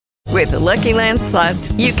With the Lucky Land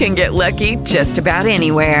Slots, you can get lucky just about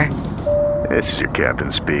anywhere. This is your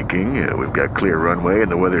captain speaking. We've got clear runway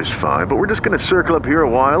and the weather's fine, but we're just going to circle up here a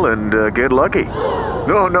while and get lucky.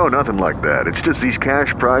 No, nothing like that. It's just these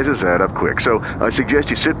cash prizes add up quick. So I suggest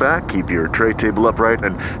you sit back, keep your tray table upright,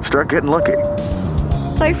 and start getting lucky.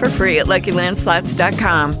 Play for free at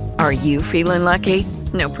LuckyLandSlots.com. Are you feeling lucky?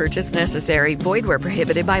 No purchase necessary. Void where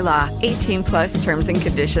prohibited by law. 18 plus terms and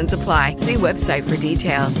conditions apply. See website for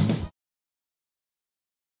details.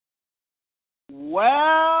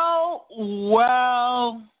 Well.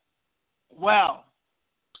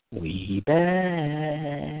 We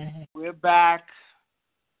back. We're back.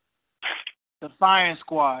 The firing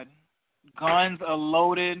squad. Guns are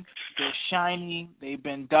loaded. They're shiny. They've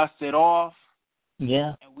been dusted off.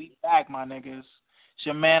 Yeah. And we back, my niggas. It's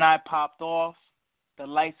your man I popped off. The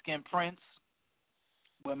light-skinned prince.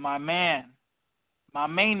 With my main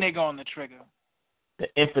nigga on the trigger. The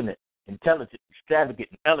infinite, intelligent, extravagant,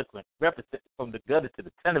 and eloquent, representing from the gutter to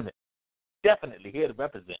the tenement. Definitely here to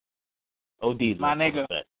represent. OD, my nigga.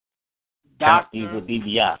 Dr. Diesel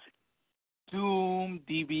DiBiase. Doom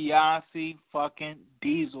DiBiase fucking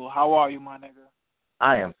Diesel. How are you, my nigga?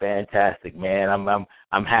 I am fantastic, man.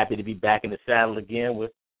 I'm happy to be back in the saddle again with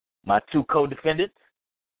my two co-defendants.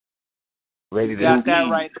 Ready to got that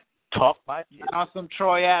right. Talk my shit. On some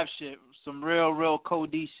Troy Ave shit. Some real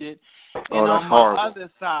Cody shit. And that's on horrible. My other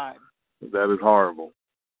side. That is horrible.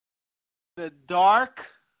 The Dark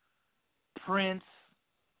Prince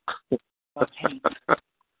of Hate.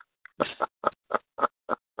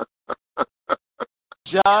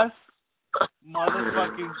 Just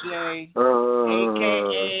motherfucking J,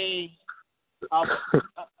 a.k.a.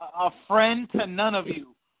 a friend to none of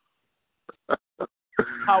you.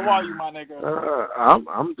 How are you, my nigga?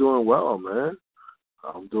 I'm doing well, man.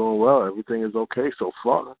 I'm doing well. Everything is okay so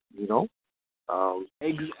far, you know.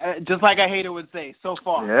 Just like a hater would say, so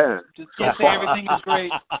far. Yeah. Just can't say everything is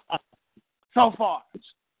great. So far.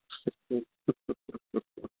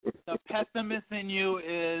 The pessimist in you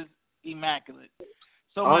is immaculate.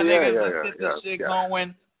 So my niggas, let's get this shit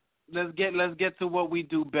going. Let's get to what we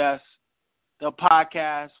do best. The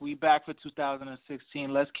podcast. We back for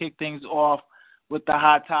 2016. Let's kick things off with the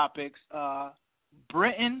hot topics.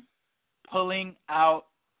 Britain pulling out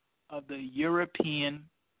of the European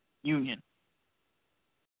Union.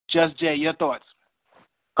 Just Jay, your thoughts?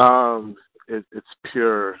 It's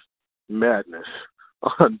pure madness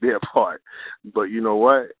on their part, but you know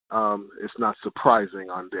what? It's not surprising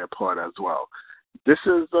on their part as well. This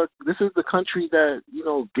is the country that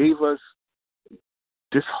gave us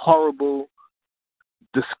this horrible,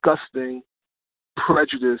 disgusting,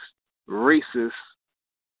 prejudiced, racist,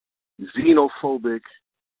 xenophobic,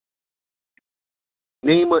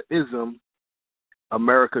 name a ism.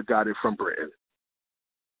 America got it from Britain.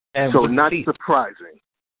 And so not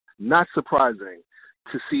surprising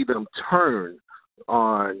to see them turn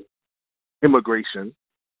on immigration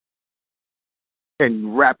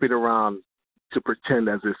and wrap it around to pretend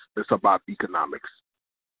as if it's about economics,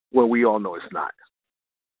 when we all know it's not.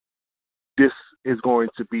 This is going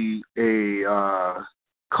to be a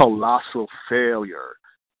colossal failure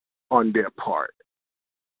on their part.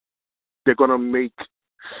 They're going to make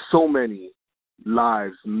so many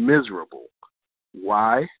lives miserable.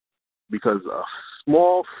 Why? Because a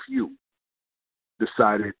small few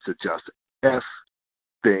decided to just F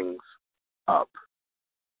things up.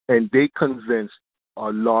 And they convinced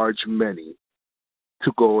a large many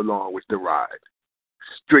to go along with the ride,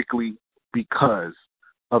 strictly because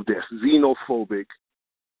of their xenophobic,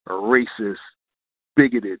 racist,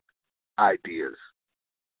 bigoted ideas.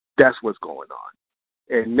 That's what's going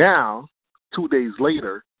on. And now, 2 days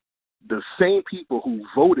later, the same people who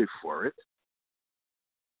voted for it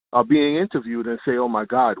are being interviewed and say, "Oh my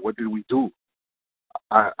God, what did we do?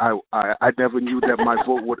 I never knew that my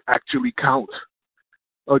vote would actually count."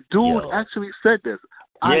 A dude actually said this.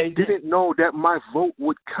 I didn't know that my vote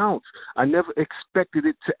would count. I never expected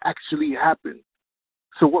it to actually happen.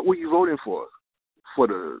 So what were you voting for? For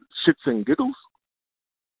the shits and giggles?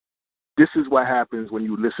 This is what happens when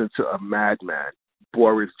you listen to a madman,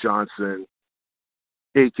 Boris Johnson,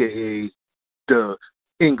 a.k.a. the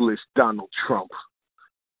English Donald Trump.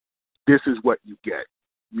 This is what you get.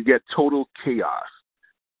 You get total chaos.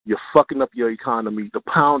 You're fucking up your economy. The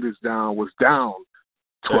pound was down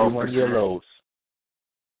 12%.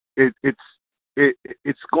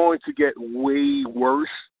 It's going to get way worse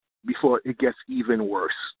before it gets even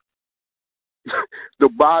worse. The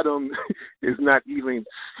bottom is not even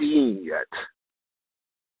seen yet.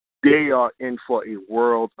 They are in for a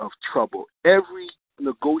world of trouble. Every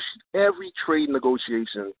trade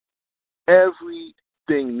negotiation, every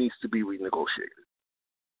everything needs to be renegotiated.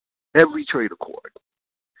 Every trade accord.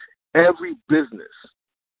 Every business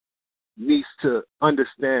needs to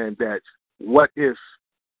understand that what if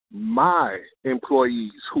my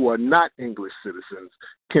employees who are not English citizens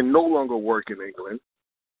can no longer work in England?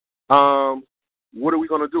 What are we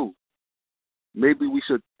going to do? Maybe we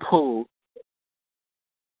should pull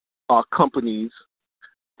our companies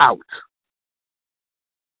out.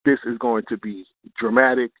 This is going to be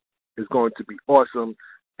dramatic. It's going to be awesome.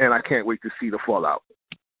 And I can't wait to see the fallout.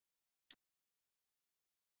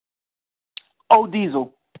 Oh,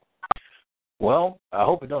 Diesel. Well, I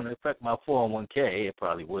hope it don't affect my 401k. It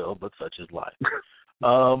probably will, but such is life.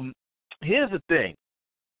 Here's the thing.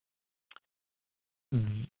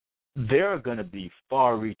 There are going to be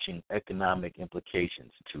far-reaching economic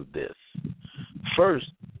implications to this. First,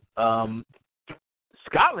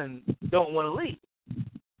 Scotland don't want to leave.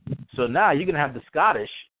 So now you're going to have the Scottish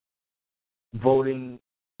voting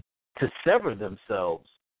to sever themselves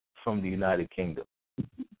from the United Kingdom.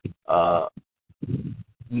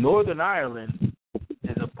 Northern Ireland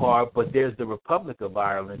is a part, but there's the Republic of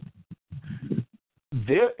Ireland.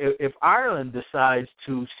 If Ireland decides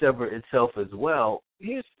to sever itself as well,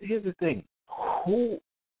 here's the thing: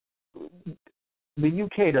 the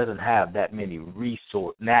UK doesn't have that many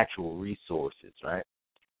natural resources, right?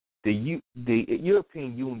 The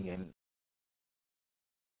European Union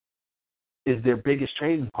is their biggest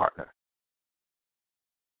trading partner.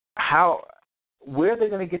 Where are they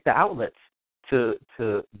going to get the outlets to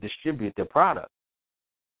distribute their product?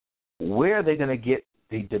 Where are they going to get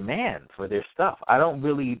the demand for their stuff? I don't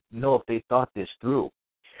really know if they thought this through.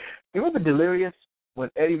 You remember Delirious when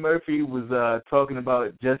Eddie Murphy was talking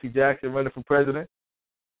about Jesse Jackson running for president?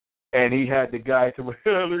 And he had the guy to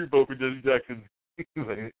let me vote for Jesse Jackson.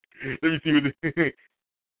 Let me see what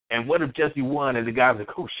and what if Jesse won? And the guy was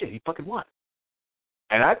like, oh shit, he fucking won.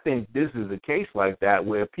 And I think this is a case like that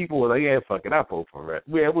where people were like, yeah, fuck it, I'll vote for it.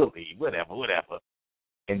 Yeah, we'll leave, whatever.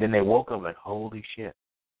 And then they woke up like, holy shit,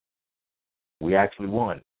 we actually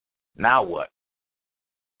won. Now what?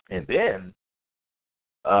 And then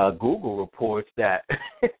Google reports that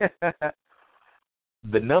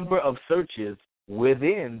the number of searches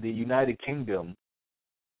within the United Kingdom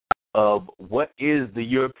of what is the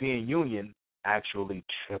European Union actually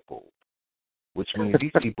tripled, which means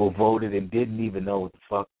these people voted and didn't even know what the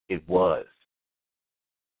fuck it was.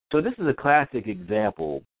 So this is a classic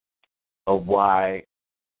example of why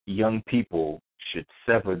young people should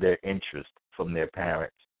sever their interest from their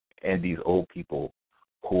parents and these old people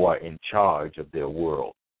who are in charge of their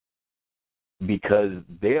world, because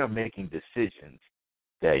they are making decisions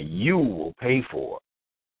that you will pay for.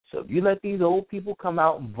 So if you let these old people come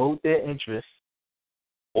out and vote their interests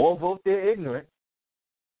or vote their ignorance,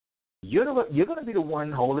 you're going to be the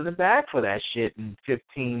one holding the bag for that shit in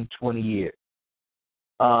 15, 20 years.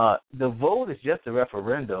 The vote is just a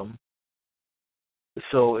referendum,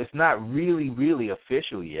 so it's not really, really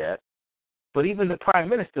official yet. But even the prime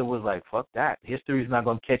minister was like, fuck that. History's not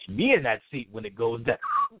going to catch me in that seat when it goes down.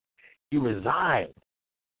 He resigned.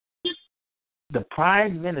 The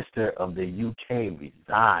prime minister of the UK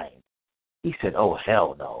resigned. He said, oh,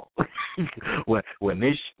 hell no. when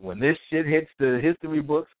this shit hits the history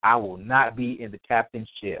books, I will not be in the captain's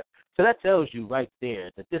chair. So that tells you right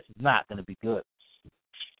there that this is not going to be good.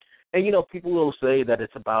 And, people will say that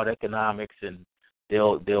it's about economics, and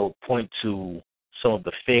they'll point to some of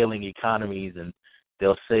the failing economies, and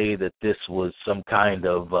they'll say that this was some kind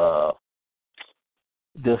of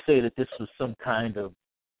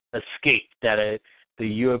escape, that the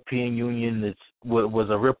European Union was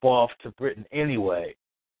a ripoff to Britain anyway.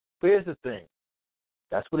 But here's the thing.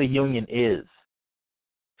 That's what a union is.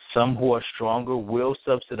 Some who are stronger will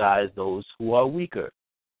subsidize those who are weaker.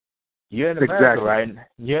 You're in America, right?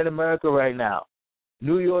 You're in America right now.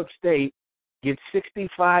 New York State gets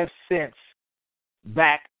 65 cents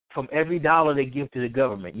back from every dollar they give to the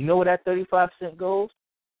government. You know where that 35 cents goes?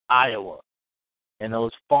 Iowa and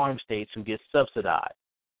those farm states who get subsidized.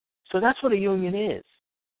 So that's what a union is.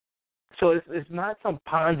 So it's not some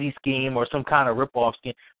Ponzi scheme or some kind of rip-off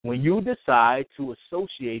scheme. When you decide to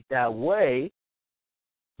associate that way,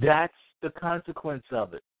 that's the consequence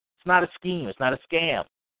of it. It's not a scheme. It's not a scam.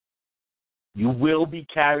 You will be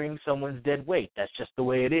carrying someone's dead weight. That's just the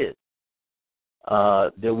way it is.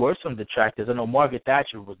 There were some detractors. I know Margaret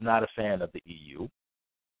Thatcher was not a fan of the EU.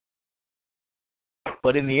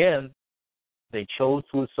 But in the end, they chose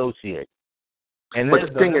to associate. And but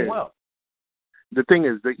the thing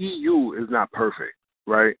is, the EU is not perfect,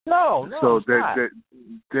 right? No, so it's not.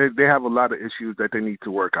 they have a lot of issues that they need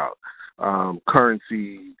to work out.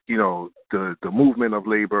 currency, the movement of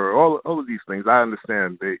labor, all of these things. I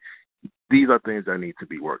understand these are things that need to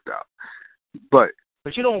be worked out. But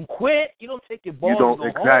you don't quit. You don't take your ball. You don't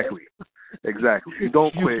and go exactly. home. Exactly. You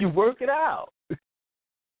don't quit. You work it out.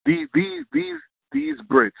 These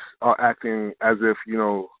Brits are acting as if,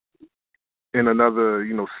 in another,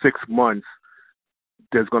 6 months,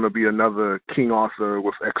 there's going to be another King Arthur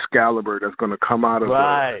with Excalibur that's going to come out of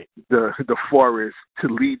the forest to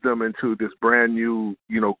lead them into this brand new,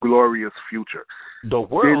 glorious future. The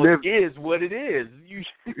world is what it is.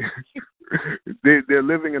 They're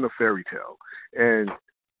living in a fairy tale, and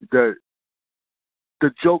the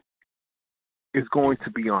joke is going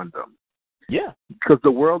to be on them. Yeah, because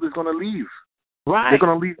the world is going to leave. Right, they're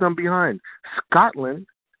going to leave them behind. Scotland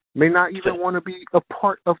may not even want to be a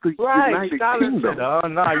part of the United Kingdom. Said, oh,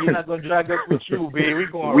 no, you're not going to drag us with you, baby.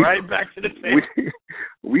 We're going right back to the face.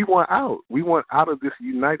 We want out. We want out of this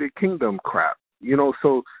United Kingdom crap.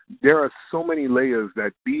 So there are so many layers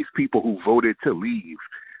that these people who voted to leave,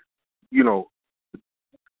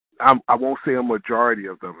 I won't say a majority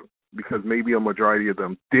of them, because maybe a majority of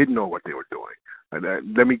them did know what they were doing.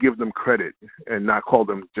 And let me give them credit and not call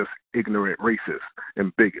them just ignorant racists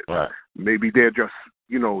and bigots. Right. Maybe they're just,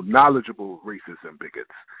 knowledgeable racists and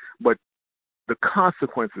bigots. But the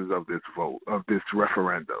consequences of this vote, of this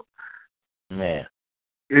referendum, man,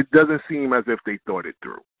 it doesn't seem as if they thought it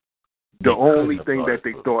through. The only thing that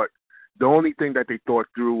they thought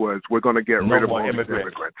through was, we're going to get rid of all these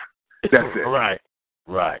immigrants. That's it.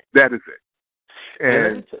 Right. That is it.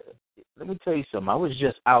 And let me tell you something. I was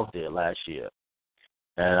just out there last year,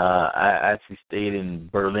 and I actually stayed in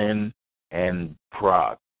Berlin and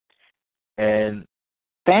Prague. And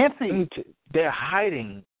fancy. They're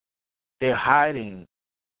hiding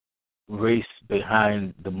race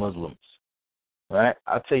behind the Muslims, right?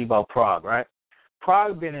 I'll tell you about Prague, right?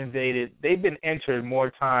 Prague been invaded. They've been entered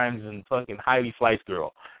more times than fucking Heidi Fleiss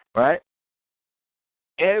girl, right?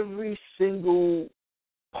 Every single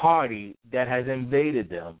party that has invaded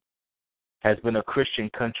them has been a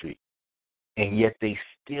Christian country, and yet they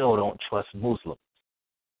still don't trust Muslims.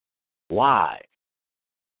 Why?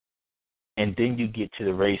 And then you get to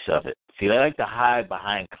the race of it. See, they like to hide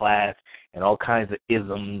behind class and all kinds of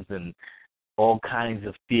isms and all kinds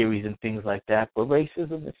of theories and things like that, but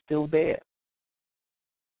racism is still there.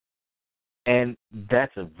 And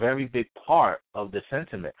that's a very big part of the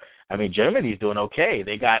sentiment. I mean, Germany's doing okay.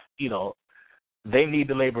 They got, they need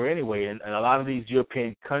the labor anyway. And a lot of these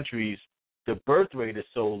European countries, the birth rate is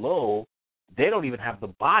so low, they don't even have the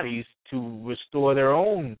bodies to restore their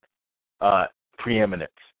own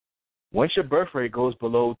preeminence. Once your birth rate goes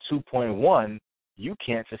below 2.1, you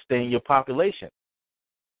can't sustain your population.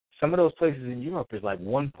 Some of those places in Europe is like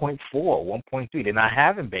 1.4, 1.3. They're not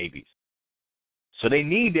having babies. So they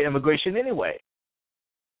need the immigration anyway.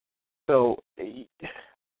 So, and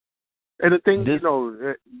the thing, to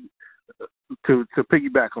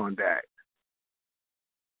piggyback on that,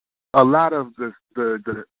 a lot of the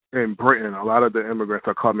in Britain, a lot of the immigrants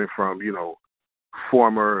are coming from,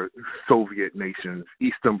 former Soviet nations,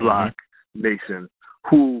 Eastern Bloc nations,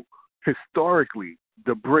 who historically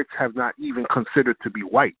the Brits have not even considered to be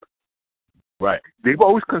white. Right. They've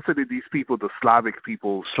always considered these people, the Slavic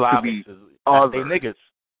people, to be other. They niggas.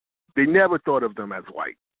 They never thought of them as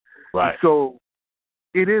white. Right. So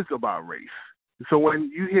it is about race. So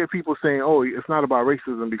when you hear people saying, "Oh, it's not about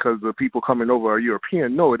racism because the people coming over are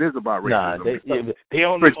European," no, it is about racism. Nah, they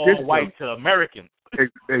only all white to Americans.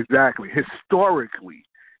 Exactly. Historically,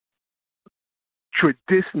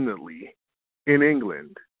 traditionally, in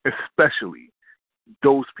England, especially,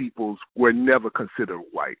 those peoples were never considered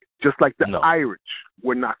white. Just like the Irish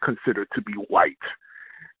were not considered to be white.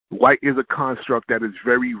 White is a construct that is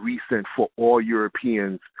very recent for all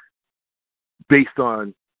Europeans based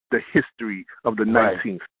on the history of the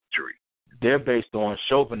 19th century. They're based on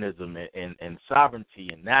chauvinism and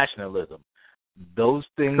sovereignty and nationalism. Those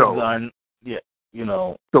things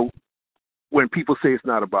So when people say it's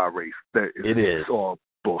not about race, it's all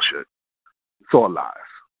bullshit. It's all lies.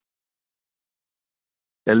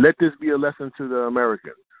 And let this be a lesson to the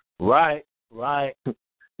Americans. Right. You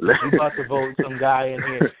about to vote some guy in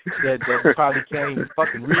here that probably can't even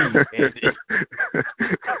fucking read.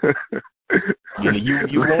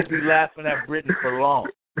 You won't be laughing at Britain for long.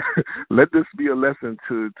 Let this be a lesson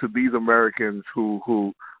to these Americans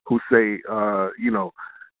who say,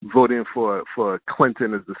 voting for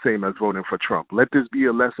Clinton is the same as voting for Trump. Let this be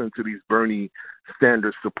a lesson to these Bernie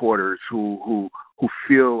Sanders supporters who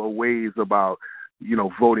feel a ways about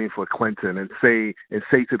voting for Clinton and say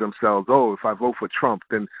to themselves, "Oh, if I vote for Trump,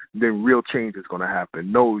 then real change is going to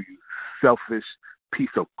happen." No, you selfish,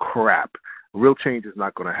 piece of crap. Real change is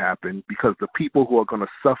not going to happen because the people who are going to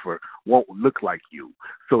suffer won't look like you.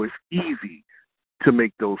 So it's easy to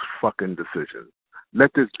make those fucking decisions.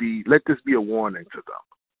 Let this be a warning to them.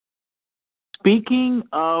 Speaking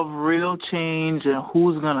of real change and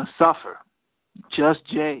who's going to suffer, Just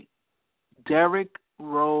Jay, Derrick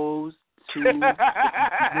Rose to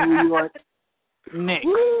New York Knicks.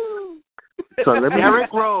 So let me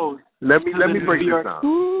Derrick Rose. Let me break this down.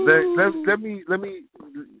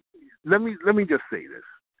 Let me just say this.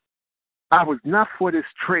 I was not for this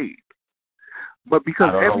trade, but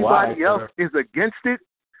because everybody else is against it,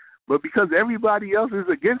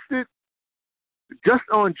 just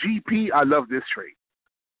on GP, I love this trade.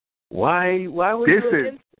 Why would you against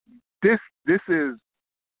it?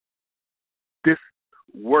 This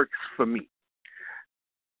works for me.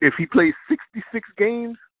 If he plays 66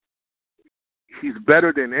 games, he's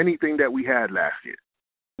better than anything that we had last year.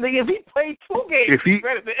 Like if he played 2 games, he's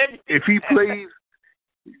better than anything. If he plays,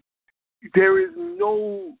 there is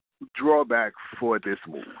no drawback for this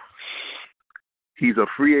move. He's a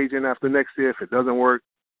free agent after next year. If it doesn't work,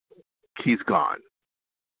 he's gone.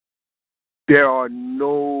 There are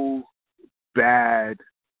no bad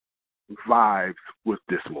vibes with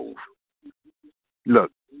this move.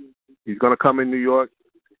 Look, he's going to come in New York,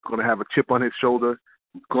 going to have a chip on his shoulder,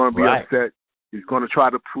 he's going to be upset, he's going to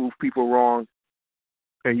try to prove people wrong,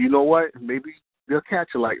 and you know what? Maybe they'll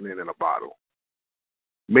catch a lightning in a bottle.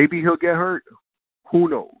 Maybe he'll get hurt. Who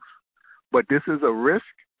knows? But this is a risk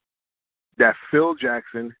that Phil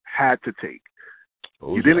Jackson had to take.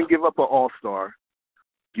 You didn't give up an all-star.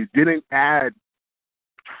 You didn't add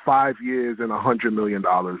 5 years and $100 million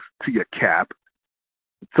to your cap.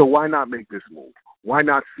 So why not make this move? Why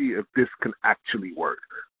not see if this can actually work?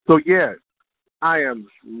 So, yeah, I am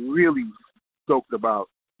really stoked about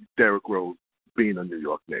Derrick Rose being a New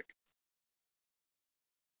York Knick.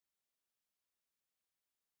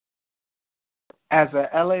 As a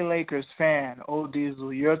LA Lakers fan,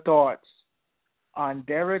 Diesel, your thoughts on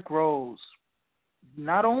Derrick Rose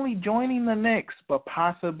not only joining the Knicks, but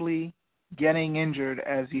possibly getting injured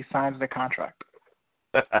as he signs the contract?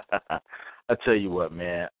 I tell you what,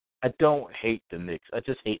 man. I don't hate the Knicks. I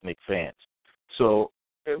just hate Knicks fans. So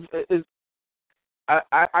I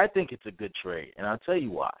think it's a good trade, and I'll tell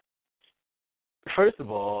you why. First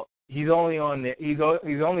of all, he's only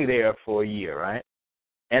there for a year, right?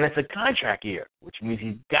 And it's a contract year, which means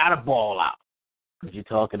he's got to ball out because you're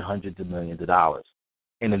talking hundreds of millions of dollars,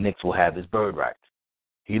 and the Knicks will have his bird rights.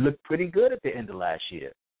 He looked pretty good at the end of last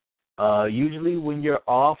year. Usually when you're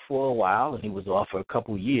off for a while, and he was off for a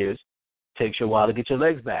couple years, it takes you a while to get your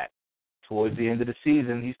legs back. Towards the end of the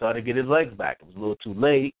season, he started to get his legs back. It was a little too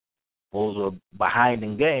late. Bulls were behind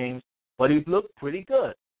in games, but he looked pretty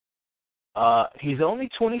good. He's only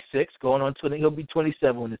 26, going on 20. He'll be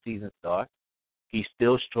 27 when the season starts. He's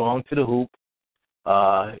still strong to the hoop.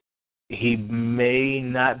 He may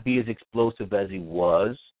not be as explosive as he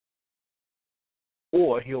was,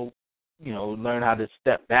 or he'll, learn how to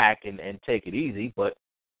step back and take it easy, but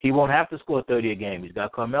he won't have to score 30 a game. He's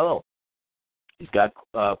got Carmelo. He's got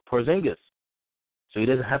Porzingis. So he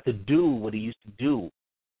doesn't have to do what he used to do.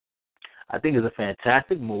 I think it's a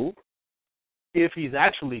fantastic move. If he's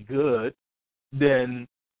actually good, then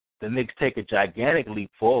the Knicks take a gigantic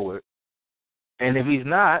leap forward. And if he's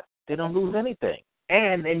not, they don't lose anything.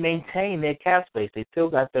 And they maintain their cap space. They still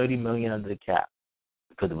got $30 million under the cap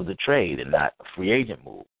because it was a trade and not a free agent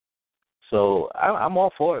move. So I'm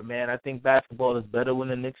all for it, man. I think basketball is better when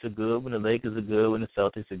the Knicks are good, when the Lakers are good, when the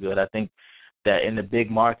Celtics are good. I think that in the big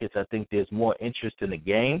markets, I think there's more interest in the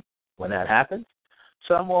game when that happens.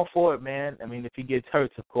 So I'm all for it, man. I mean, if he gets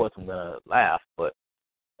hurt, of course, I'm going to laugh. But,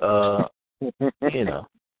 but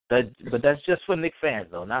that's just for Knicks fans,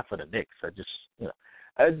 though, not for the Knicks.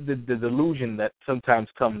 The delusion that sometimes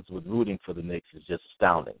comes with rooting for the Knicks is just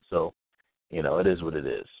astounding. So, it is what it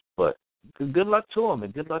is. But good luck to him,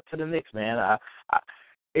 and good luck to the Knicks, man.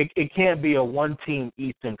 It can't be a one-team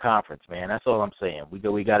Eastern Conference, man. That's all I'm saying. We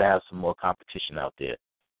got to have some more competition out there.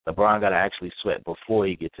 LeBron got to actually sweat before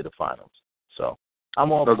he gets to the finals. So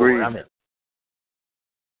I'm all for it. I'm in.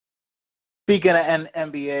 Speaking of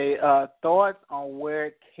NBA, thoughts on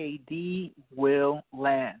where KD will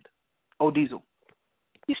land? Diesel.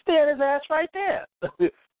 He's staring his ass right there.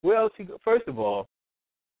 Where else he go? First of all,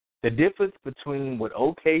 the difference between what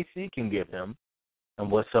OKC can give him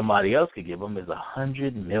and what somebody else could give him is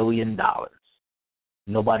 $100 million.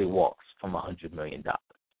 Nobody walks from $100 million,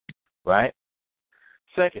 right?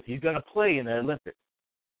 Second, he's going to play in the Olympics,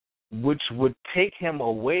 which would take him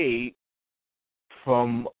away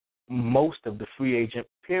from most of the free agent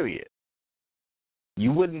period.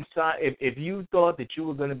 You wouldn't sign if you thought that you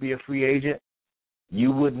were going to be a free agent.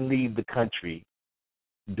 You wouldn't leave the country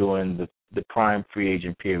during the prime free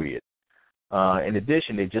agent period. In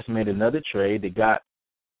addition, they just made another trade. They got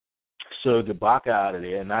Serge Ibaka out of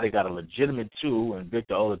there, and now they got a legitimate 2 and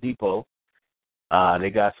Victor Oladipo. They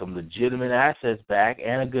got some legitimate assets back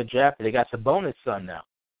and a good draft. They got Sabonis' son now.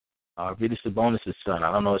 Really Sabonis' son.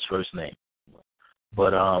 I don't know his first name.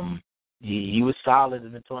 But he was solid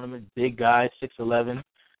in the tournament. Big guy, 6'11",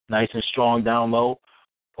 nice and strong down low.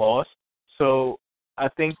 Pause. So I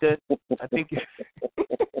think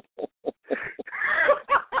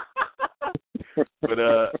but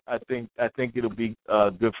I think it'll be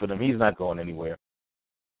good for them. He's not going anywhere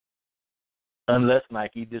unless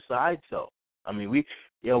Nike decides so. I mean, we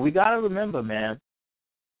got to remember, man.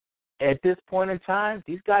 At this point in time,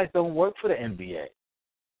 these guys don't work for the NBA.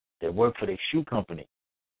 They work for their shoe company.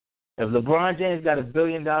 If LeBron James got $1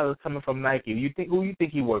 billion coming from Nike, who you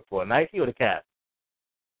think he worked for, Nike or the Cavs?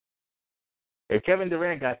 If Kevin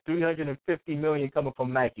Durant got $350 million coming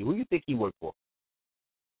from Nike, who you think he worked for?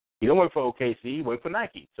 He don't work for OKC. He worked for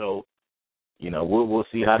Nike. So, we'll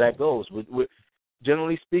see how that goes.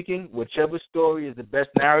 Generally speaking, whichever story is the best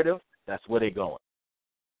narrative, that's where they're going.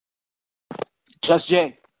 Just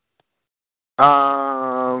Jay.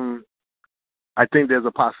 I think there's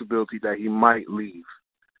a possibility that he might leave.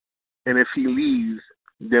 And if he leaves,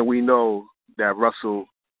 then we know that Russell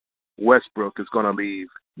Westbrook is going to leave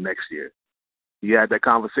next year. He had that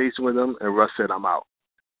conversation with him, and Russ said, I'm out.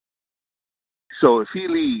 So if he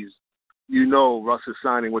leaves, Russ is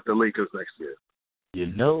signing with the Lakers next year.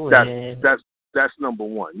 That's number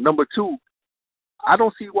one. Number two, I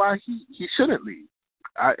don't see why he shouldn't leave.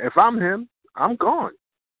 If I'm him, I'm gone.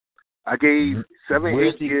 I gave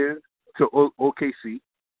 7-8 years to OKC.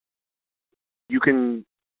 You can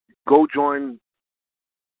go join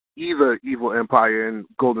either evil empire in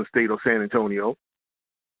Golden State or San Antonio.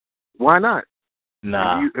 Why not?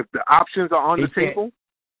 Nah. If the options are on the table,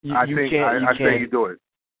 I say you do it.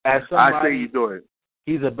 I say you do it.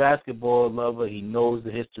 He's a basketball lover. He knows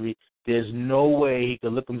the history. There's no way he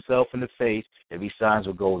could look himself in the face if he signs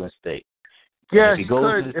with Golden State. Yeah, he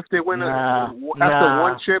could. If they win after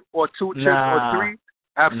one chip or two chips or three,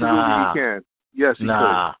 absolutely he can. Yes, he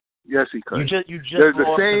could. Yes, he could. You just There's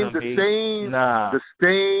lost the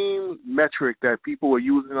same metric that people were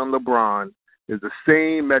using on LeBron is the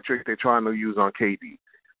same metric they're trying to use on KD.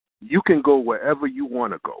 You can go wherever you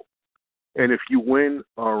want to go. And if you win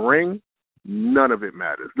a ring, none of it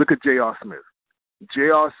matters. Look at J.R. Smith.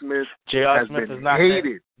 J.R. Smith has been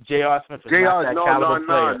hated. J.R. Smith is not that caliber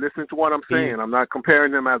player. Listen to what I'm saying. I'm not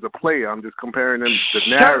comparing him as a player. I'm just comparing him to the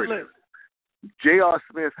narrative. J.R.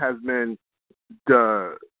 Smith has been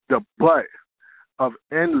the butt of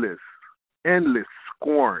endless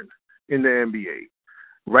scorn in the NBA.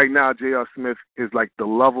 Right now, J.R. Smith is like the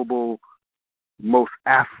lovable, most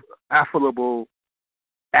affable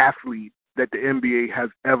athlete that the NBA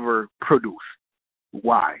has ever produced.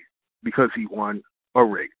 Why? Because he won a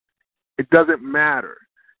ring. It doesn't matter.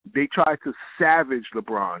 They tried to savage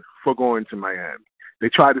LeBron for going to Miami. They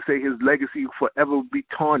tried to say his legacy forever would be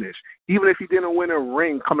tarnished. Even if he didn't win a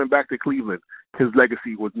ring coming back to Cleveland, his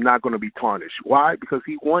legacy was not going to be tarnished. Why? Because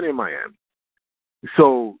he won in Miami.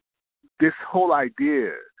 So this whole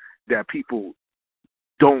idea that people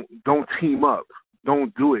don't team up,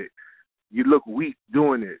 don't do it, you look weak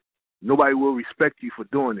doing it, nobody will respect you for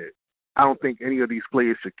doing it. I don't think any of these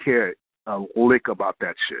players should care a lick about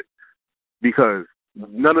that shit. Because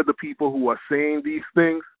none of the people who are saying these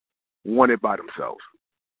things want it by themselves.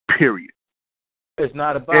 Period. It's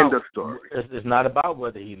not about end of story. It's not about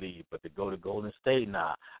whether he leaves, but to go to Golden State.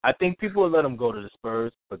 Nah, I think people will let him go to the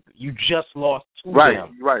Spurs, but you just lost to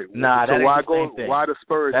them. Right. Nah, so that why ain't the same thing. Why the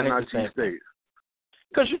Spurs that and not G-State?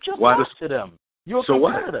 Because you just lost to them. You're a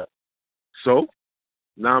competitor. So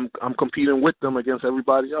now I'm competing with them against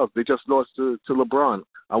everybody else. They just lost to LeBron.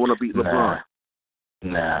 I want to beat LeBron.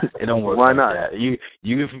 Nah, it don't work. Why like not? That.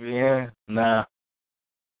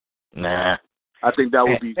 Nah. I think that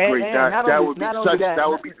would be great. That would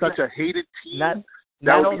be such a hated team.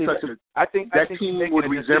 I think that team would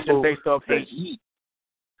resemble based off the hate. Heat.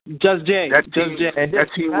 Just Jay. That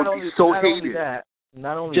team would be so hated.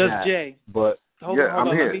 Not only Just that, Jay. But hold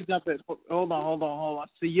on. Let me jump in. Hold on.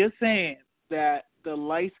 So you're saying that the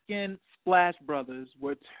light-skinned Splash Brothers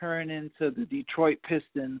were turned into the Detroit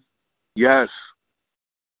Pistons? Yes.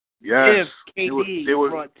 If KD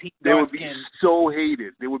brought Team they would be so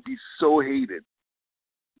hated. They would be so hated.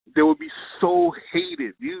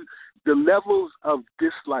 The levels of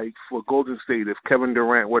dislike for Golden State if Kevin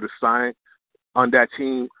Durant were to sign on that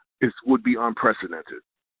team would be unprecedented.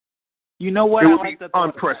 You know what? It I would like be the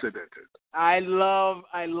thought unprecedented. I love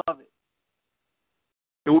it.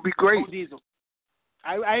 It would be great. Go Diesel.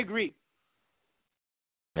 I agree.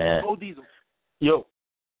 Man. Go Diesel. Yo,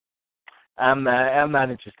 I'm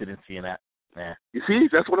not interested in seeing that. Nah. You see,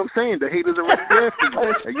 that's what I'm saying. The hate is already there for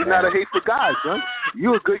you. And you're not a hateful guy, son.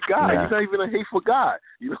 You're a good guy. Nah. You're not even a hateful guy.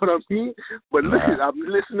 You know what I mean? But listen, I'm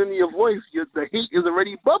listening to your voice. The hate is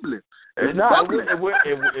already bubbling. It's bubbling. It would be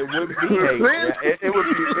hate. It would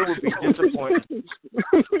be disappointing.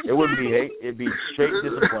 It wouldn't be hate. It'd be straight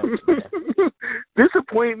disappointment. Man.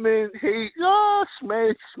 Disappointment, hate,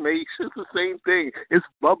 smash. It's the same thing. It's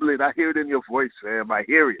bubbling. I hear it in your voice, fam. I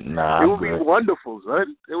hear it. Nah, it would be wonderful,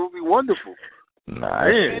 son. It would be wonderful. Nah,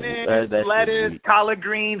 spinach, lettuce, collard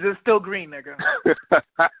greens is still green, nigga.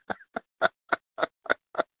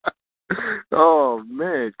 Oh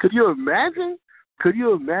man, could you imagine?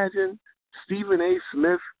 Stephen A.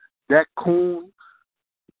 Smith, that coon,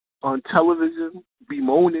 on television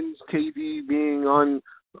bemoaning KD being on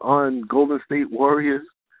Golden State Warriors?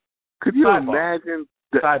 Could you imagine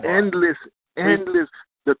the endless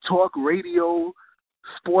the talk radio,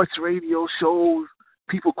 sports radio shows?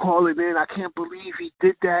 People calling in, I can't believe he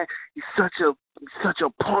did that. He's such a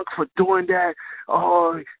punk for doing that.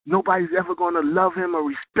 Oh, nobody's ever gonna love him or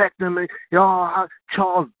respect him. And,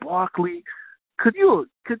 Charles Barkley.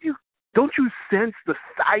 Don't you sense the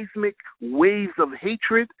seismic waves of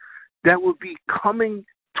hatred that would be coming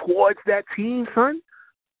towards that team, son?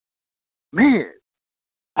 Man.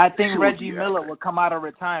 I think Reggie Miller would come out of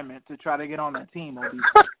retirement to try to get on that team.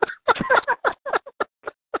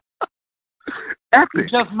 Epic.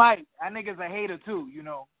 He just might. That nigga's a hater too, you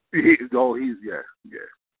know. He's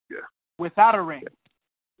Without a ring.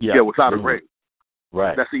 Yeah, without a ring.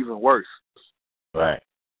 Right. That's even worse. Right.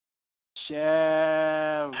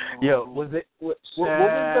 Cheryl. Yo, what was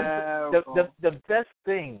the best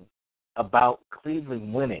thing about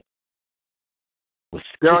Cleveland winning?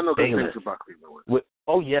 There are no good things about Cleveland winning.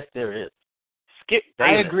 Oh yes, there is. Skip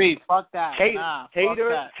Bayless. I agree. Fuck that.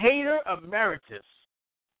 Hater emeritus,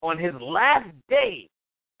 on his last day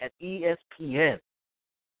at ESPN,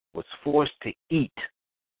 was forced to eat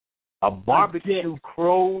a barbecue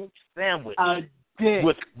crow sandwich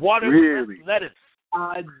with watercress lettuce.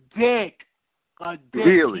 A dick.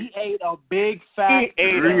 Really? He ate a big fat. He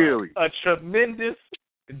ate a tremendous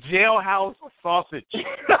jailhouse sausage.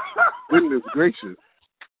 Goodness gracious.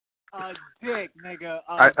 A dick, nigga.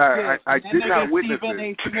 I did not witness Stephen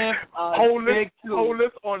it. A. Smith, Hold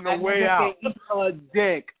on the way out. A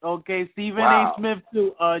dick. Okay, Stephen A. Smith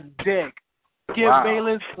too. A dick. Skip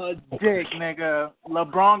Bayless, a dick, nigga.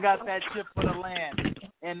 LeBron got that chip for the land.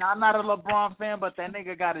 And I'm not a LeBron fan, but that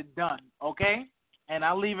nigga got it done, okay? And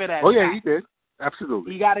I'll leave it at that. Oh, yeah, he did.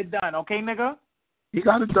 Absolutely. He got it done, okay, nigga? He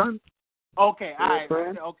got it done. Okay, all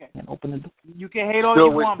right. Okay. Open it. You can hate all you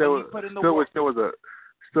want, but he put in the work.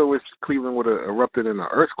 Still wish Cleveland would have erupted in an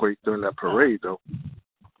earthquake during that parade, though.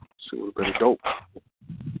 Shit would have been dope.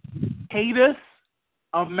 Haters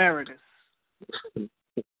emeritus.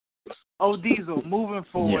 Diesel, moving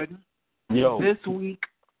forward, this week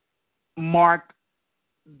marked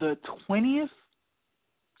the 20th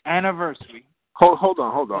anniversary. Hold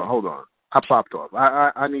on. I popped off.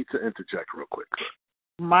 I need to interject real quick.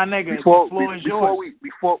 My nigga, the floor is yours.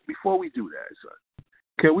 Before we do that, son,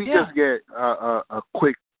 can we just get a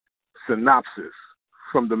quick synopsis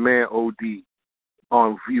from the man OD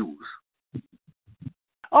on views?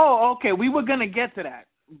 Oh, okay. We were gonna get to that,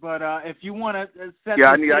 but if you want to set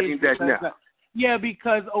I need that now. Yeah,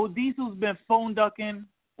 because Odiesel's been phone ducking,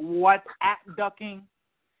 WhatsApp ducking,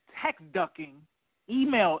 text ducking,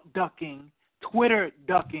 email ducking, Twitter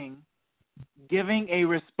ducking, giving a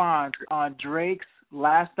response on Drake's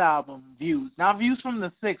last album, Views. Not views from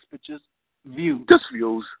the 6, but just views. Just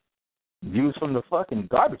views. Views from the fucking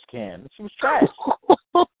garbage can. She was trash.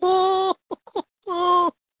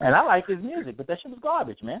 And I like his music, but that shit was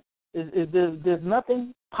garbage, man. There's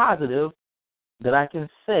nothing positive that I can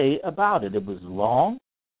say about it. It was long.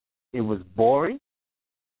 It was boring.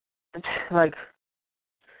 Like,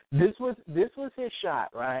 this was his shot,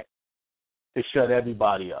 right, to shut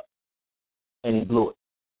everybody up. And he blew it.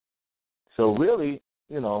 So really,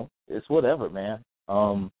 it's whatever, man.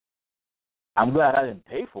 I'm glad I didn't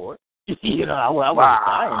pay for it. I wasn't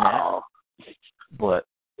buying that. But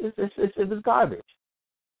it was garbage.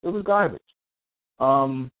 It was garbage.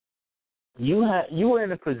 You were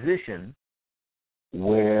in a position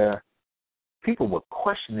where people were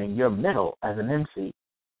questioning your mettle as an MC.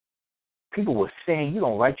 People were saying you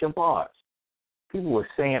don't write your bars. People were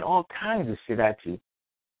saying all kinds of shit at you.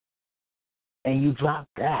 And you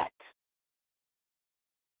dropped that.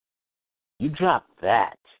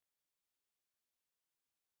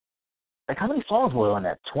 Like, how many songs were on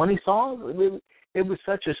that? 20 songs? It was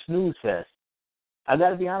such a snooze fest. I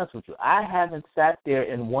got to be honest with you. I haven't sat there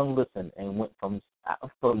in one listen and went from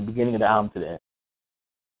the beginning of the album to the end.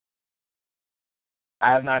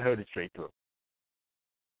 I have not heard it straight through.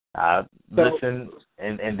 I listen,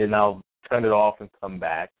 and then I'll turn it off and come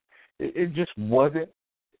back. It just wasn't.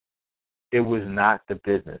 It was not the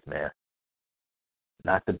business, man.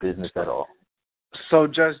 Not the business at all. So,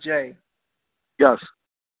 Just Jay. Yes.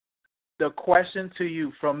 The question to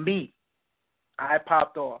you from me, I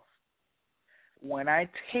popped off. When I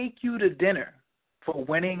take you to dinner for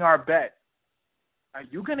winning our bet, are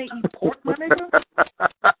you going to eat pork, my nigga?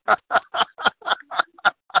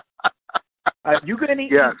 Are you going to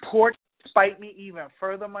eat pork to spite me even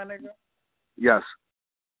further, my nigga? Yes.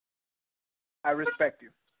 I respect you.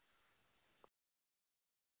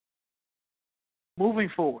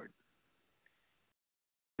 Moving forward,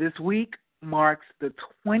 this week marks the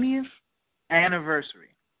 20th anniversary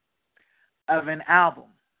of an album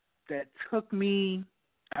that took me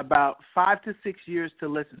about 5 to 6 years to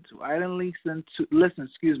listen to. I didn't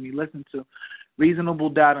listen to Reasonable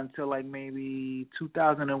Doubt until like maybe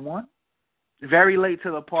 2001. Very late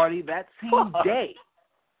to the party. That same day,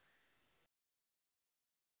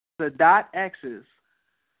 the Dot X's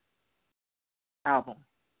album,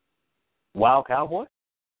 Wild Cowboy?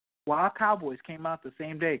 Wild Cowboys came out the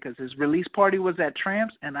same day because his release party was at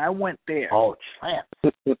Tramps, and I went there. Oh, Tramps.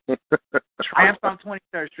 Tramps on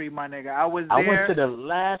 23rd Street, my nigga. I was there. I went to the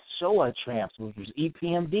last show at Tramps, which was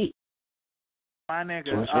EPMD. My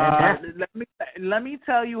nigga. Let me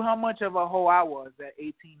tell you how much of a hoe I was at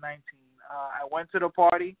 18, 19. I went to the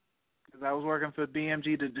party because I was working for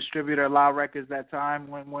BMG, the distributor of Loud Records that time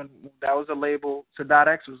when that was a label Sadat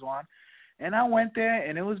X was on. And I went there,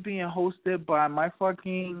 and it was being hosted by my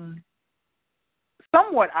fucking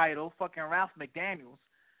somewhat idol, fucking Ralph McDaniels.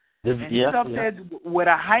 And he's up there with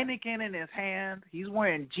a Heineken in his hand. He's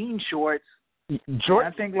wearing jean shorts. Jorts?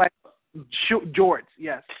 I think like jorts,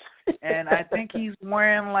 yes. And I think he's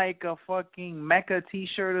wearing like a fucking Mecca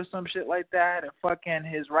T-shirt or some shit like that. And fucking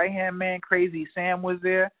his right-hand man, Crazy Sam, was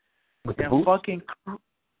there. With the boots? Fucking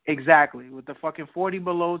exactly, with the fucking 40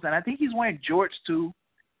 belows. And I think he's wearing jorts too.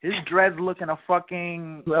 His dreads looking a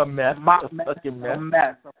fucking mess. A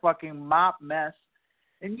fucking mop mess.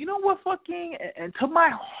 And you know what fucking, and to my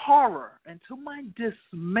horror, and to my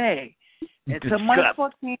dismay, and to my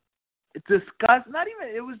fucking disgust, not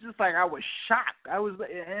even, it was just like I was shocked.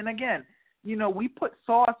 And again, you know, we put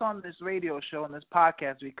sauce on this radio show and this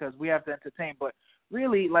podcast because we have to entertain, but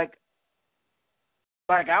really, like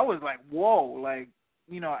I was like, whoa, like,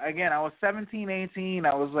 you know, again, I was 17, 18,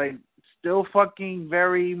 I was like, still fucking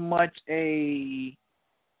very much a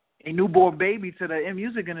newborn baby to the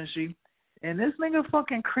music industry. And this nigga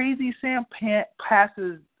fucking Crazy Sam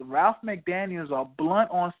passes Ralph McDaniels a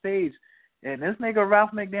blunt on stage. And this nigga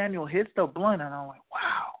Ralph McDaniel hits the blunt. And I'm like,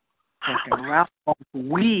 wow. Fucking Ralph smokes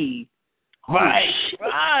weed. Right.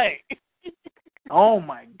 Oh,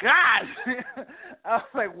 my God. I was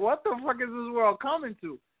like, what the fuck is this world coming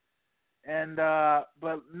to? And,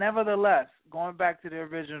 but nevertheless, going back to the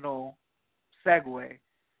original segue,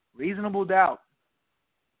 Reasonable Doubt,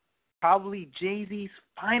 probably Jay-Z's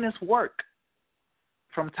finest work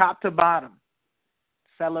from top to bottom,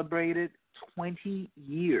 celebrated 20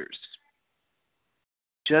 years.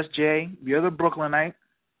 Just Jay, you're the Brooklynite.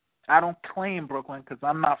 I don't claim Brooklyn because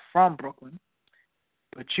I'm not from Brooklyn,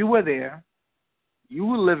 but you were there. You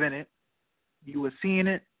were living it. You were seeing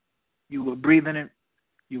it. You were breathing it.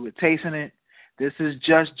 You were tasting it. This is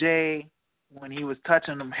Just Jay when he was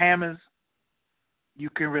touching them hammers. You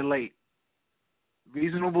can relate.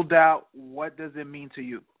 Reasonable Doubt, what does it mean to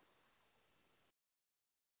you?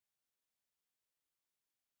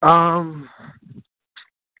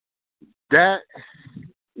 That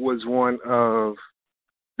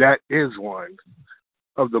is one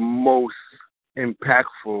of the most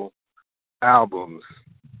impactful albums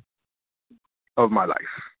of my life.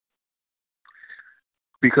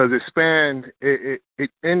 Because it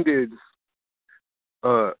ended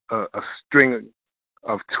a string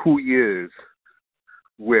of 2 years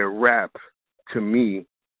where rap, to me,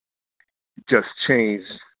 just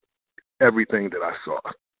changed everything that I saw.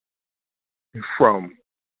 From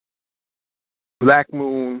Black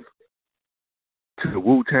Moon to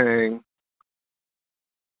Wu-Tang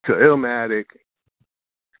to Illmatic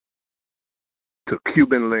to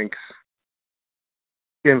Cuban Links,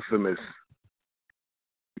 infamous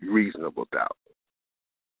Reasonable Doubt.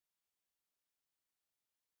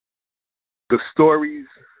 The stories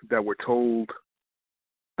that were told,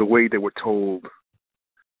 the way they were told,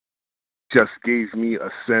 just gave me a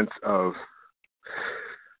sense of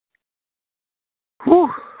Whew.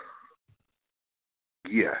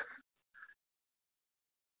 Yeah.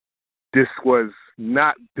 This was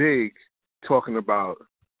not big talking about,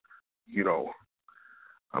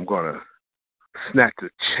 I'm going to snatch the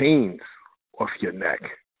chains off your neck.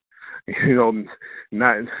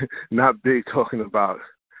 Not big talking about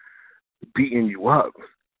beating you up.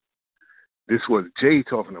 This was Jay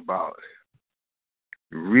talking about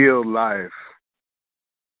real life,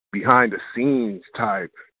 behind the scenes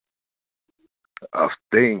type of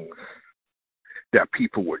things that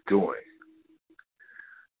people were doing.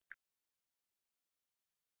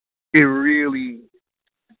 It really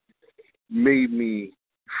made me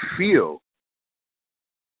feel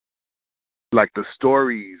like the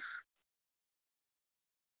stories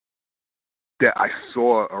that I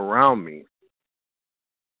saw around me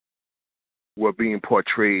were being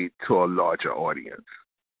portrayed to a larger audience,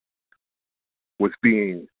 was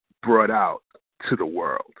being brought out to the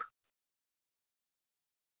world.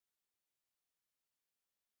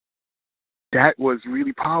 That was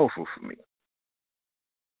really powerful for me.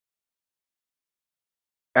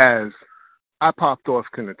 As I Popped Off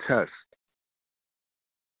can attest,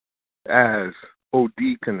 as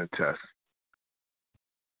OD can attest,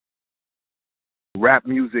 rap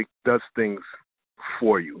music does things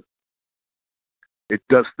for you. It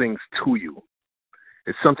does things to you.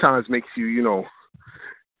 It sometimes makes you,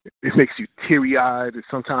 it makes you teary-eyed. It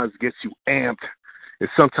sometimes gets you amped. It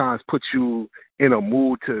sometimes puts you in a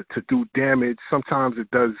mood to do damage. Sometimes it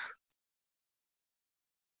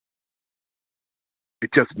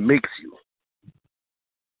just makes you.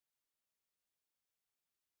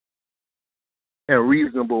 And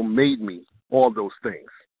Reasonable made me all those things.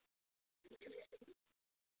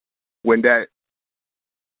 When that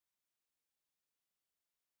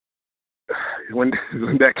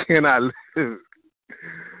Can I Live,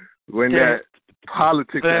 when that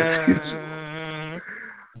politics that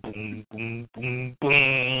boom, boom, boom,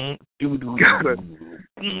 boom,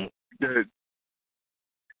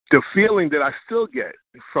 the feeling that I still get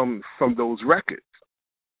from those records,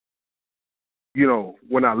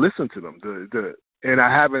 when I listen to them, and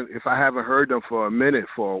if I haven't heard them for a minute,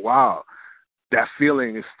 for a while, that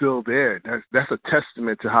feeling is still there. That's a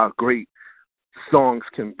testament to how great songs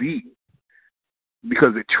can be,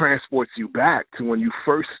 because it transports you back to when you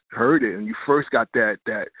first heard it and you first got that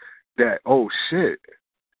oh shit,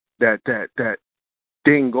 that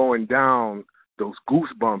thing going down, those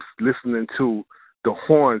goosebumps listening to the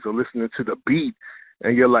horns or listening to the beat,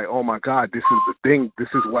 and you're like, oh my God, this is the thing, this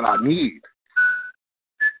is what I need.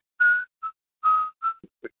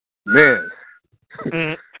 Man.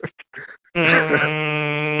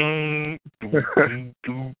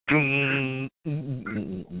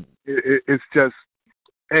 It's just,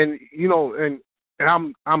 and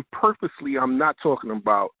I'm purposely, I'm not talking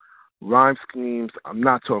about rhyme schemes. I'm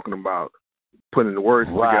not talking about putting the words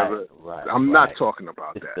together. I'm not talking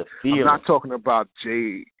about that. I'm not talking about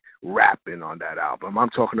Jay rapping on that album. I'm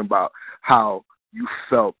talking about how you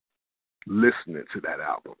felt listening to that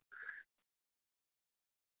album.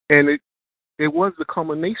 And it was the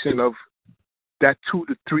culmination of that 2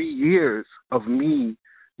 to 3 years of me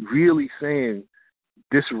really saying,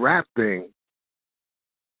 this rap thing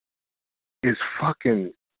is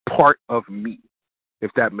fucking part of me,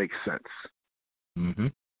 if that makes sense. Mm-hmm.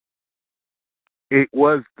 It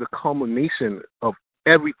was the culmination of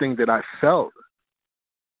everything that I felt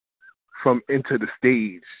from Into the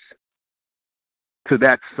Stage to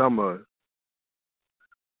that summer,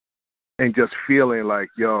 and just feeling like,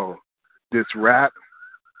 yo, this rap,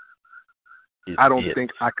 I don't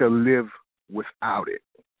think I could live without it.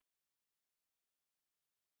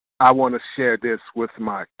 I want to share this with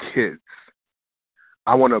my kids.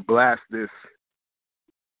 I want to blast this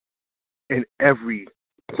in every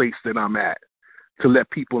place that I'm at to let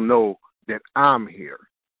people know that I'm here.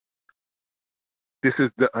 This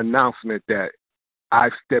is the announcement that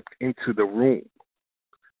I've stepped into the room.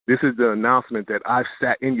 This is the announcement that I've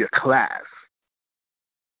sat in your class,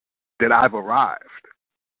 that I've arrived.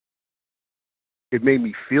 It made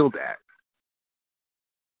me feel that.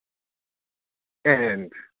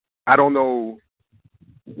 And I don't know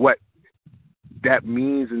what that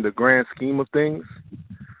means in the grand scheme of things,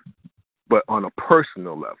 but on a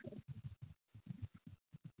personal level,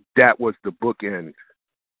 that was the bookend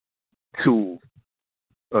to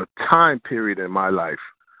a time period in my life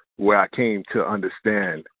where I came to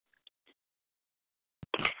understand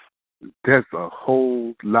there's a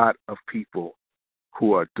whole lot of people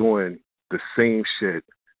who are doing the same shit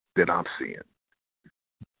that I'm seeing.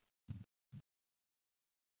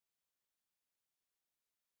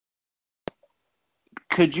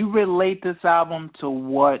 Could you relate this album to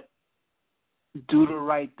what Do the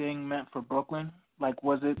Right Thing meant for Brooklyn? Like,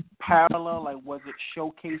 was it parallel? Like, was it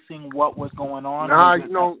showcasing what was going on? Nah,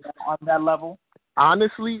 on that level.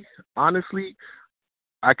 Honestly,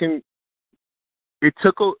 I can. It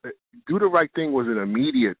took Do the Right Thing was an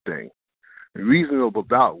immediate thing. Reasonable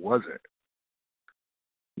Doubt wasn't.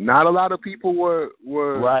 Not a lot of people were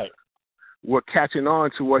catching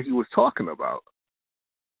on to what he was talking about.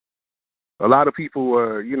 A lot of people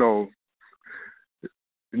were,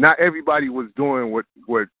 not everybody was doing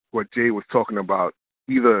what Jay was talking about,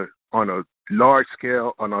 either on a large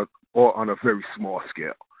scale or on a very small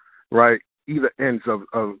scale, right? Either ends of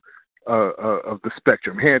the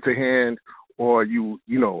spectrum, hand to hand, or you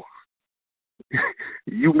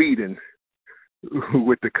meeting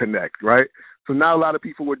with the Connect, right? So not a lot of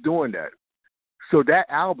people were doing that. So that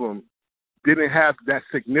album didn't have that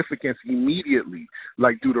significance immediately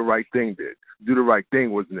like Do the Right Thing did. Do the Right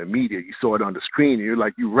Thing was an immediate. You saw it on the screen,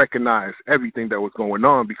 and you recognized everything that was going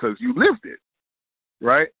on because you lived it,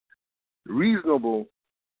 right? Reasonable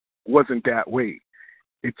wasn't that way.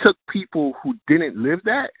 It took people who didn't live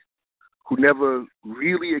that, who never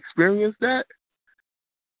really experienced that,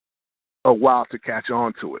 a while to catch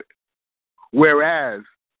on to it. Whereas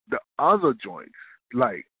the other joints,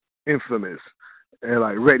 like Infamous and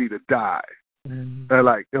like Ready to Die, and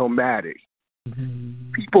like Illmatic,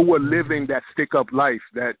 people were living that stick-up life,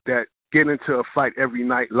 that get into a fight every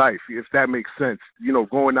night life, if that makes sense.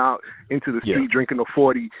 Going out into the street, drinking a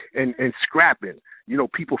 40 and scrapping.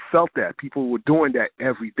 People felt that. People were doing that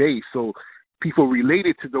every day. So people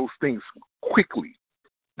related to those things quickly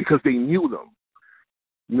because they knew them.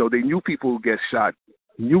 They knew people who get shot,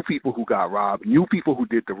 knew people who got robbed, knew people who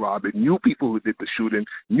did the robbing, knew people who did the shooting,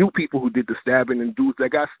 knew people who did the stabbing, and dudes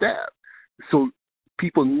that got stabbed. So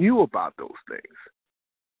people knew about those things.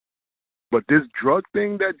 But this drug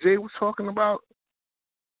thing that Jay was talking about,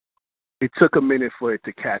 it took a minute for it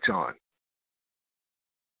to catch on.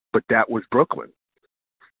 But that was Brooklyn.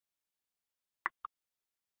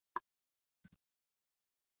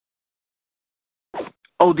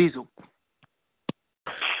 Oh, Diesel.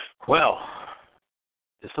 Well,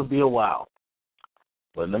 this will be a while.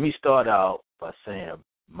 But let me start out by saying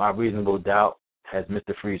my Reasonable Doubt has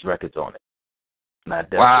Mr. Freeze records on it.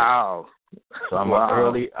 Wow. So I'm an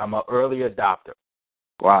early adopter.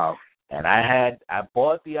 Wow. And I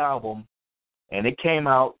bought the album, and it came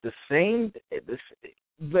out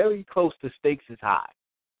very close to Stakes is High.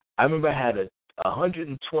 I remember I had a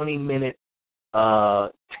 120-minute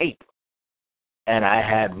tape, and I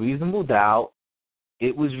had Reasonable Doubt.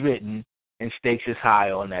 It was written, and Stakes is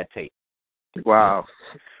High on that tape. Wow.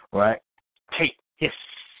 Right? Tape, yes.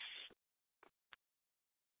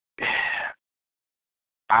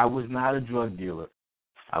 I was not a drug dealer.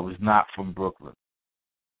 I was not from Brooklyn.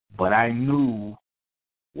 But I knew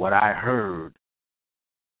what I heard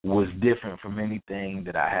was different from anything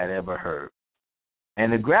that I had ever heard.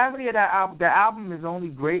 And the gravity of that album is only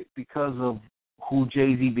great because of who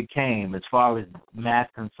Jay-Z became as far as mass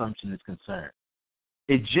consumption is concerned.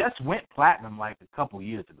 It just went platinum like a couple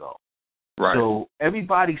years ago. Right. So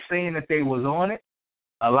everybody saying that they was on it,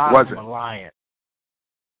 a lot of them are lying.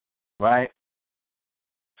 Right?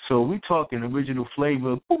 So we talking original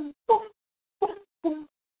flavor, boom, boom, boom, boom.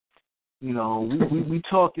 We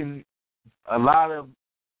talking a lot of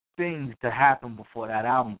things to happen before that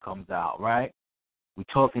album comes out, right? We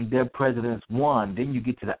talking Dead Presidents 1. Then you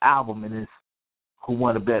get to the album and it's Who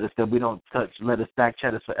Want a Better Stuff. We Don't Touch, Let Us Stack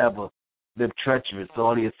Cheddar Forever, Live Treacherous,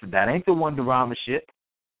 all this. That ain't the Wonderama shit.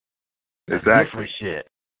 That's different shit,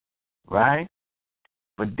 right?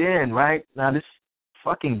 But then, right, now this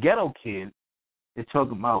fucking Ghetto Kid, they're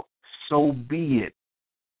talking about So Be It,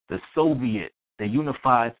 the Soviet, the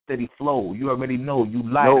unified steady flow. You already know you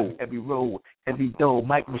light heavy road, heavy dough.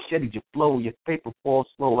 Mike Machete, your flow, your paper falls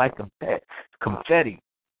slow like confetti.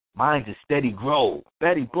 Mine's a steady grow.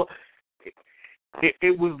 Betty Blow.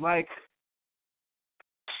 It was like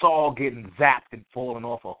Saul getting zapped and falling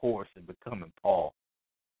off a horse and becoming Paul.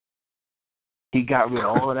 He got rid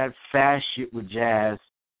of all of that fast shit with jazz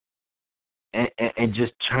and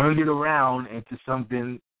just turned it around into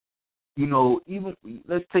something, even,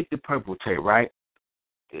 let's take the Purple Tape, right?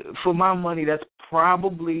 For my money, that's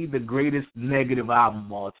probably the greatest negative album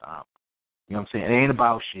of all time. You know what I'm saying? It ain't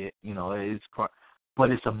about shit,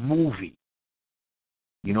 but it's a movie.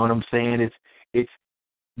 You know what I'm saying?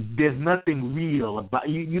 There's nothing real about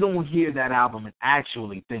you don't hear that album and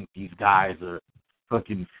actually think these guys are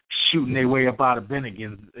fucking shooting their way up out of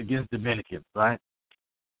against Dominicans, right?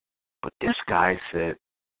 But this guy said,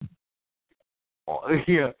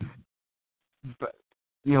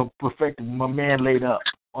 perfected, my man laid up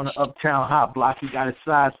on an uptown hot block. He got his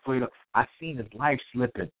sides sprayed up. I seen his life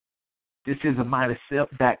slipping. This is a minor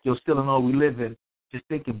setback. You're still in all we live in. Just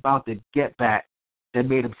thinking about the get back that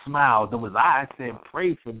made him smile. There was I said,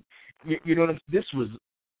 pray for me. You know what I'm saying? This was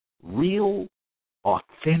real,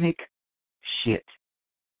 authentic shit.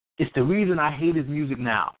 It's the reason I hate his music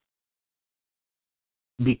now.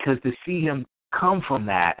 Because to see him come from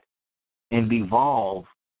that and evolve,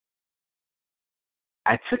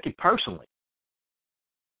 I took it personally.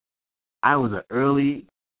 I was an early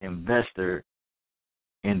investor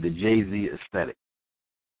in the Jay-Z aesthetic.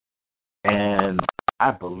 And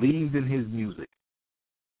I believed in his music.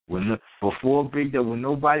 When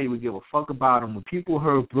nobody would give a fuck about him, when people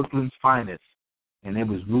heard Brooklyn's Finest and they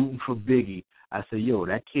was rooting for Biggie, I said, yo,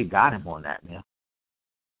 that kid got him on that, man.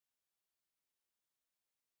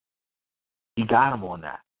 He got him on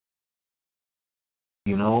that.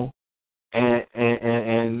 You know?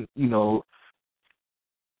 And you know,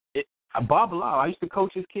 Bob Bilal, I used to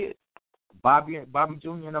coach his kids. Bobby Jr.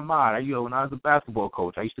 and Ahmad. When I was a basketball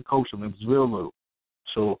coach, I used to coach them. It was real little.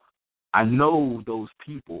 So I know those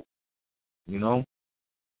people, you know.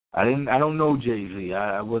 I don't know Jay-Z.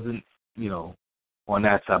 I wasn't, you know, on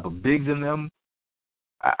that side. But Biggs and them,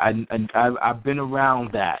 I've been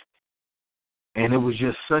around that. And it was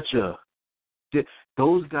just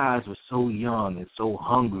those guys were so young and so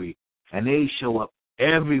hungry. And they show up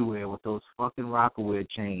everywhere with those fucking Rockaway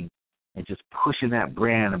chains and just pushing that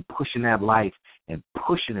brand and pushing that life and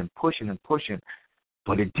pushing and pushing and pushing.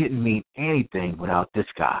 But it didn't mean anything without this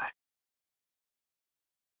guy.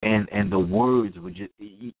 And the words were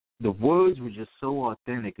just so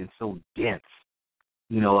authentic and so dense.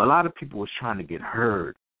 You know, a lot of people was trying to get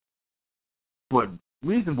heard. But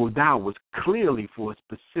Reasonable Doubt was clearly for a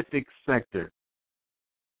specific sector.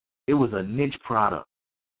 It was a niche product.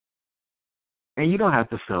 And you don't have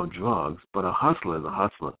to sell drugs, but a hustler is a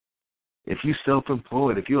hustler. If you're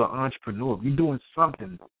self-employed, if you're an entrepreneur, if you're doing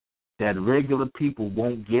something that regular people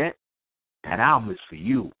won't get, that album is for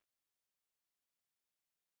you.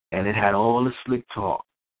 And it had all the slick talk,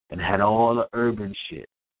 and it had all the urban shit,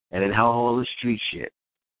 and it had all the street shit,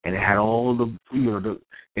 and it had all the, you know,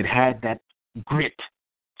 it had that grit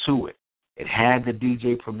to it. It had the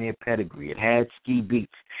DJ Premier pedigree. It had Ski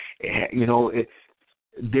Beats. It had, you know,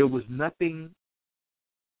 there was nothing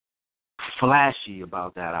flashy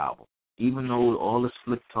about that album, even though all the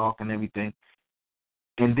slick talk and everything.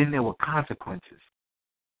 And then there were consequences.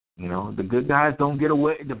 You know, the good guys don't get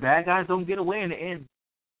away, the bad guys don't get away in the end.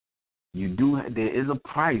 There is a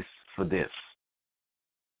price for this.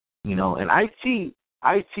 You know, and Ice-T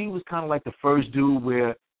was kind of like the first dude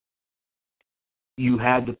where you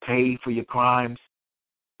had to pay for your crimes,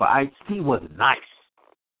 but Ice-T was nice.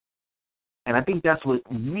 And I think that's what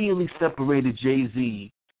really separated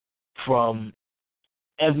Jay-Z from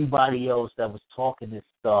everybody else that was talking this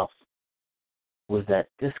stuff, was that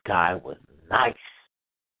this guy was nice.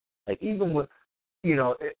 Like, even with, you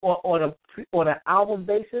know, on an album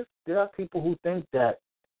basis, there are people who think that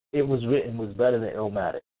It Was Written was better than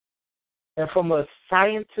Illmatic. And from a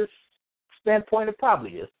scientist standpoint, it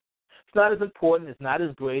probably is. It's not as important, it's not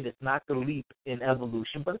as great, it's not the leap in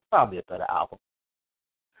evolution, but it's probably a better album.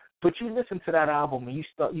 But you listen to that album and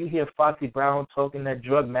you hear Foxy Brown talking that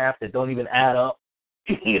drug math that don't even add up,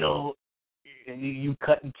 you know, you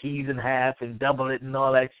cutting keys in half and double it and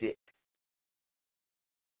all that shit.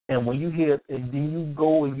 And when you hear, and then you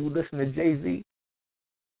go and you listen to Jay-Z,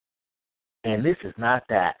 and this is not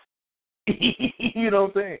that. You know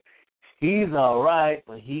what I'm saying? He's all right,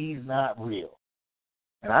 but he's not real.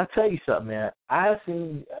 And I'll tell you something, man. I have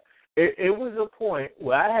seen, it was a point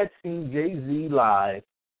where I had seen Jay-Z live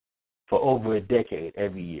for over a decade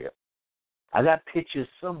every year. I got pictures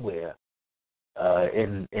somewhere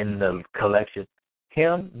in the collection.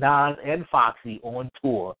 Him, Nas, and Foxy on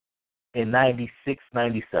tour in 96,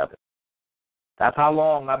 97. That's how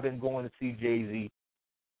long I've been going to see Jay-Z.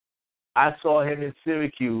 I saw him in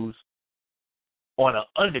Syracuse on an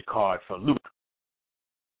undercard for Luke.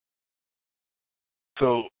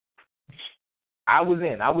 So I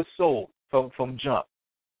was sold from jump.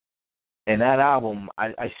 And that album,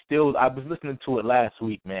 I was listening to it last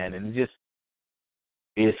week, man, and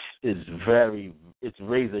it's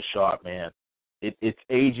razor sharp, man. It's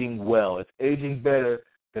aging well. It's aging better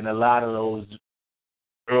than a lot of those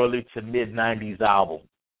early to mid 90s albums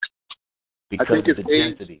because of the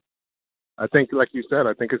density. I think, like you said,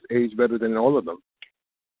 I think it's aged better than all of them.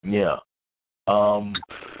 Yeah.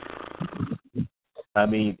 I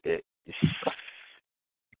mean, it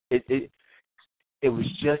was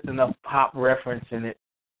just enough pop reference in it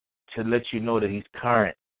to let you know that he's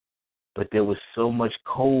current, but there was so much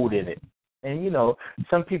code in it. And, you know,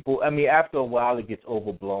 some people, I mean, after a while it gets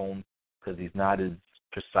overblown. because he's not as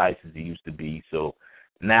precise as he used to be. So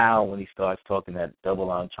now when he starts talking that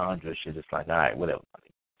double entendre shit, it's like, all right, whatever.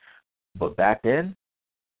 But back then,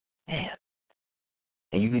 man,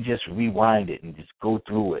 and you could just rewind it and just go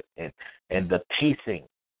through it. And the pacing.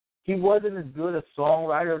 He wasn't as good a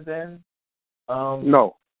songwriter then.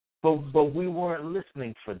 No. But we weren't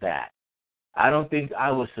listening for that. I don't think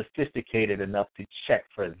I was sophisticated enough to check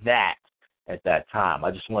for that at that time.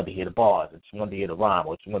 I just wanted to hear the bars. I just wanted to hear the rhyme.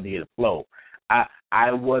 I just wanted to hear the flow.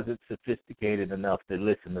 I wasn't sophisticated enough to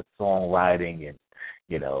listen to songwriting and,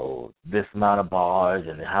 this amount of bars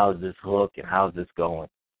and how's this hook and how's this going.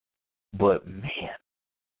 But,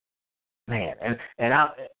 man, and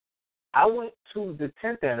I went to the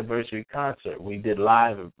 10th anniversary concert. We did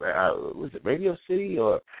live, was it Radio City,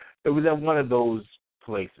 or it was at one of those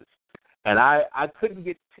places. And I couldn't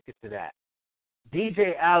get tickets to that.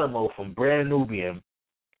 DJ Alamo from Brand Nubian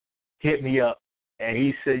hit me up, and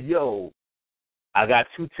he said, yo, I got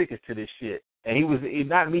 2 tickets to this shit. And he was,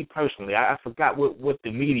 not me personally, I forgot what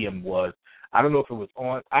the medium was. I don't know if it was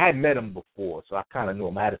on. I had met him before, so I kind of knew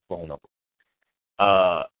him. I had his phone number.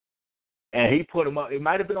 And he put him up. It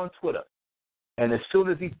might have been on Twitter. And as soon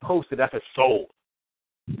as he posted, I said, sold.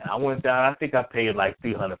 And I went down. I think I paid like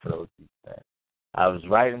 $300 for those seats, man. I was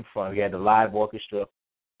right in front. We had the live orchestra.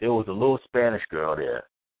 There was a little Spanish girl there.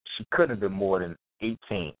 She couldn't have been more than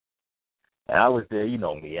 18. And I was there, you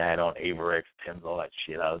know me. I had on Averex, Tim's, all that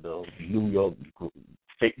shit. I was a New York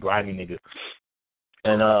fake grimy nigga.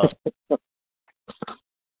 And I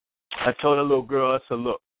told the little girl, I said,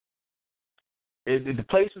 look, the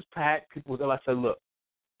place was packed. People were there. I said, look,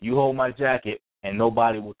 you hold my jacket and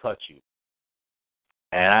nobody will touch you.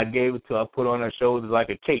 And I gave it to her. I put on her shoulders like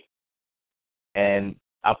a cape. And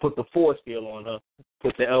I put the force field on her,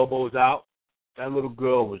 put the elbows out. That little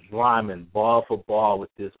girl was rhyming bar for bar with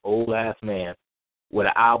this old-ass man with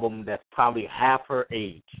an album that's probably half her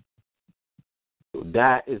age. So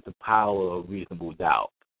that is the power of Reasonable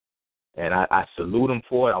Doubt. And I salute him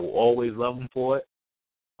for it. I will always love him for it.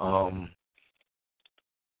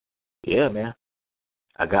 Yeah, man.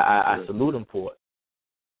 I salute him for it.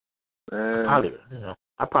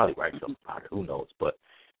 I probably write something about it. Who knows? But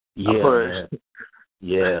yeah, man.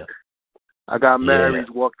 Yeah. I got married,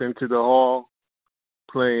 walked into the hall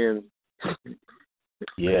playing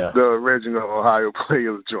the original Ohio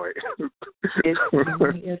Players joint. It's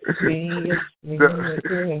me.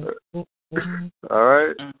 All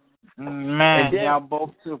right. Man, y'all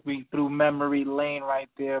both took me through memory lane right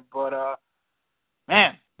there, but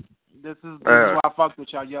man, this is why I fuck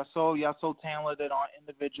with y'all. Y'all so talented on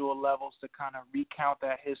individual levels to kind of recount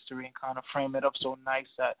that history and kind of frame it up so nice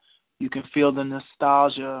that you can feel the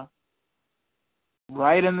nostalgia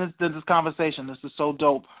right in this conversation. This is so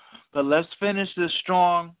dope. But let's finish this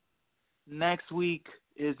strong. Next week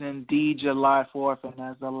is indeed July 4th, and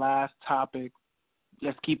as the last topic,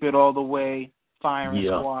 let's keep it all the way. Firing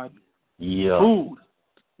Squad. Yeah. Food.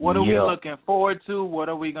 What are we looking forward to? What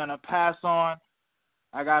are we going to pass on?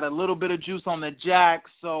 I got a little bit of juice on the jack,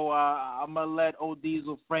 so I'm going to let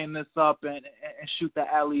O'Diesel frame this up and shoot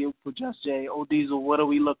the alley-oop for Just Jay. O'Diesel, what are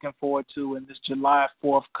we looking forward to in this July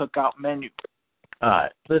 4th cookout menu? All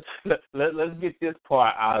right, let's get this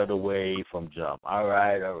part out of the way from jump. All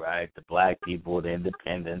right. The black people, the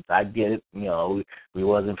independents, I get it. We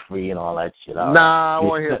wasn't free and all that shit. All nah, right. I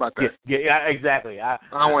want to hear about that. Yeah, exactly. I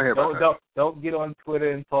want to hear about that. Don't get on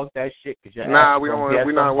Twitter and talk that shit because we don't want to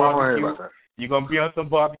hear about that. You're gonna be on some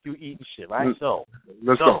barbecue eating shit, right?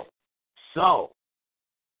 Let's go. So,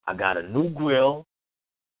 I got a new grill.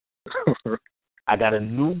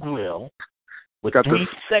 With 3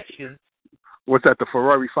 sections. What's that, the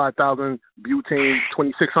Ferrari 5000 butane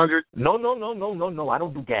 2600? No. I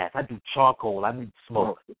don't do gas. I do charcoal. I need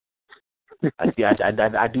smoke. I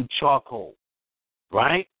do charcoal,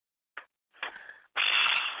 right?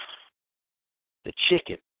 The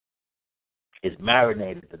chicken is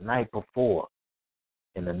marinated the night before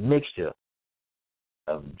in a mixture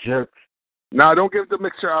of jerk. Nah, don't give the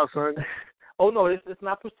mixture out, son. Oh, no, it's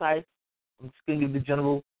not precise. I'm just going to give the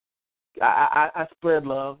general. I spread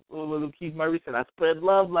love. Little Keith Murray said, I spread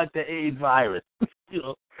love like the AIDS virus.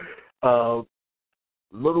 A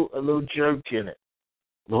little jerk in it,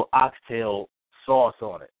 a little oxtail sauce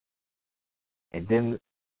on it, and then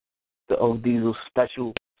the old Diesel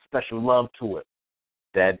special love to it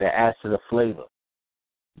that adds to the flavor.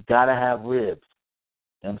 You gotta have ribs.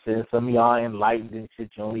 You know what I'm saying? Some of y'all enlightened and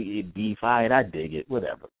shit, you only eat beef. I dig it,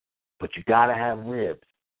 whatever. But you gotta have ribs,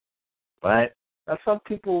 right? Now, some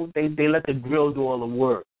people they let the grill do all the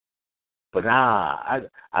work, but I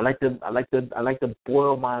like to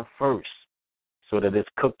boil mine first, so that it's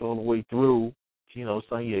cooked all the way through,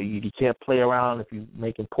 So you can't play around if you're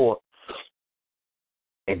making pork.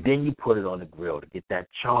 And then you put it on the grill to get that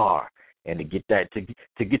char and to get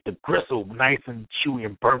the gristle nice and chewy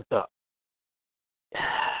and burnt up.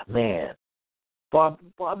 Man,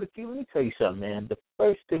 barbecue, let me tell you something, man. The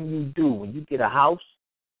first thing you do when you get a house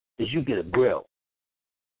is you get a grill.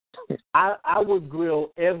 I would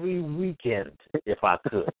grill every weekend if I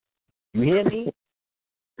could. You hear me?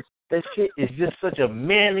 That shit is just such a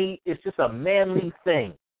manly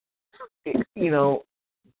thing. If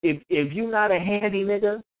you're not a handy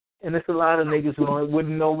nigga, and there's a lot of niggas who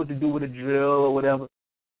wouldn't know what to do with a drill or whatever,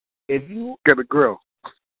 if you get a grill,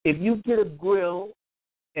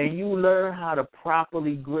 and you learn how to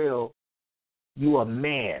properly grill, you a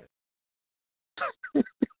man.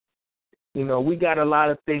 We got a lot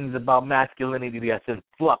of things about masculinity that's in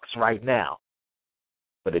flux right now.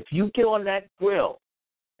 But if you get on that grill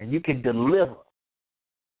and you can deliver,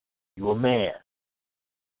 you a man.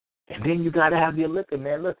 And then you got to have your liquor,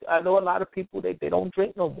 man. Look, I know a lot of people, they don't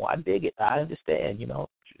drink no more. I dig it. I understand,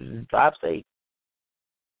 drive safe.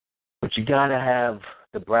 But you got to have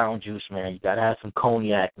the brown juice, man. You got to have some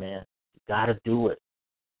cognac, man. You got to do it.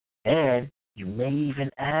 And you may even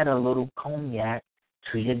add a little cognac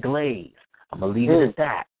to your glaze. I'm going to leave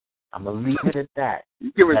it at that.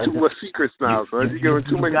 You're giving too much secrets now, son. You're giving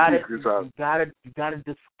too many secrets out. You got to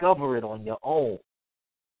discover it on your own.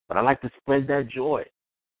 But I like to spread that joy.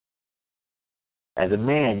 As a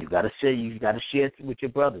man, you got to share it with your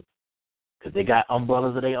brothers. Because they got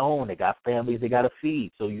umbrellas of their own. They got families they got to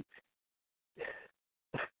feed. So you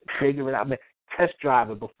figure it out, man. Test drive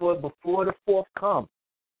it. Before the fourth comes,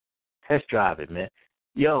 test drive it, man.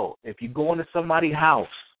 Yo, if you go into somebody's house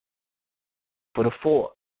for the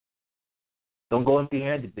fourth, don't go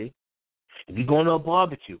empty-handed, B. If you go to a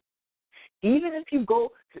barbecue, even if you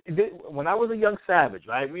go, when I was a young savage,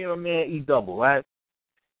 right, me and my man E Double, right,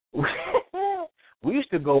 we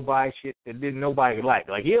used to go buy shit that didn't nobody like.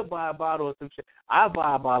 Like, he'll buy a bottle of some shit. I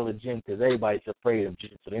buy a bottle of gin because everybody's afraid of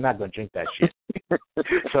gin, so they're not going to drink that shit.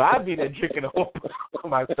 So I'd be there drinking a whole bottle for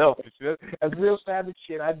myself. That's real savage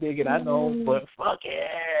shit. I dig it. I know, but fuck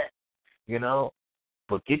it.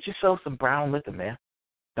 But get yourself some brown liquor, man.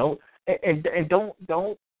 Don't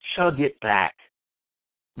chug it back.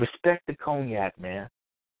 Respect the cognac, man.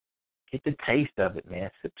 Get the taste of it,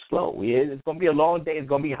 man. Sip slow. It's going to be a long day. It's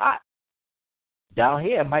going to be hot. Down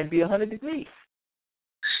here, it might be 100 degrees.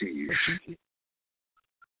 Jeez.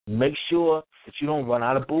 Make sure that you don't run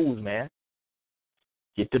out of booze, man.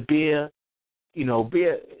 Get the beer.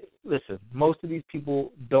 Beer, listen, most of these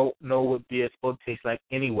people don't know what beer is supposed to taste like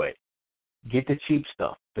anyway. Get the cheap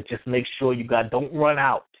stuff, but just make sure don't run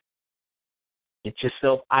out. Get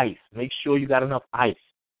yourself ice. Make sure you got enough ice.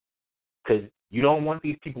 Because you don't want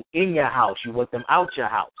these people in your house. You want them out your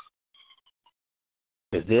house.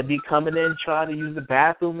 Because they'll be coming in trying to use the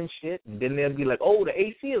bathroom and shit, and then they'll be like, oh, the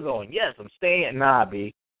AC is on. Yes, I'm staying. Nah,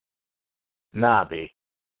 B. Get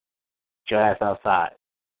your ass outside.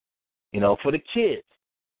 For the kids,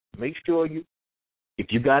 make sure if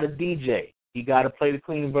you got a DJ, you got to play the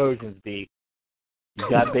clean versions, B. You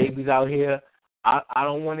got babies out here. I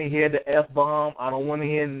don't want to hear the F-bomb. I don't want to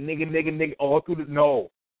hear nigga all through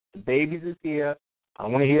no. The babies is here. I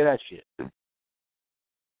don't want to hear that shit.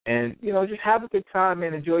 And, just have a good time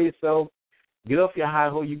and enjoy yourself. Get off your high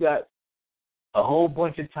horse. You got a whole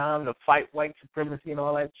bunch of time to fight white supremacy and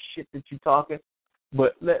all that shit that you're talking.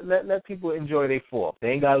 But let people enjoy their fourth. They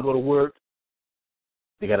ain't got to go to work.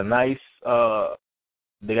 They got a nice,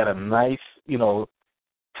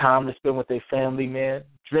 time to spend with their family, man.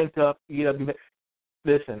 Drink up, eat up.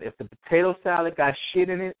 Listen, if the potato salad got shit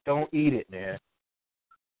in it, don't eat it, man.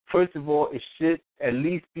 First of all, it should at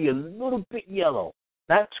least be a little bit yellow.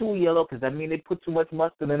 Not too yellow, because they put too much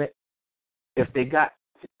mustard in it. If they got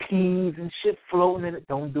peas and shit floating in it,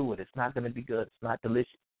 don't do it. It's not going to be good. It's not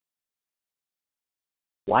delicious.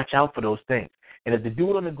 Watch out for those things. And if the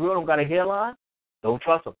dude on the grill don't got a hairline, don't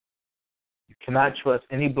trust him. You cannot trust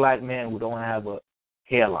any black man who don't have a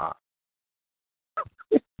hairline.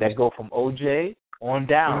 That go from OJ on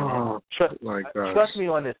down. Trust me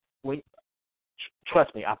on this.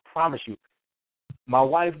 Trust me, I promise you. My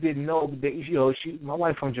wife didn't know that, my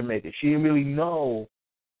wife from Jamaica. She didn't really know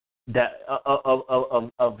that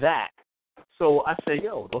of that. So I said,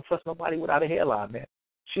 don't trust nobody without a hairline, man.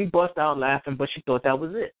 She bust out laughing, but she thought that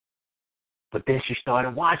was it. But then she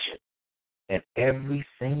started watching. And every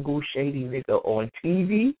single shady nigga on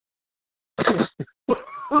TV,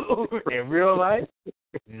 in real life,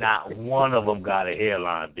 not one of them got a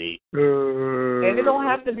hairline, B. And it don't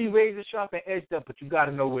have to be razor sharp and edged up, but you got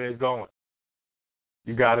to know where it's going.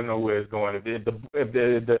 You got to know where it's going.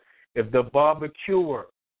 If If the barbecuer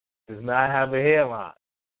does not have a hairline,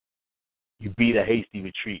 you beat a hasty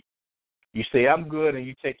retreat. You say, I'm good, and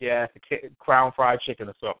you take your ass to Crown Fried Chicken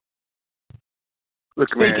or something. Look,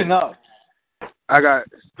 Speaking man, of, I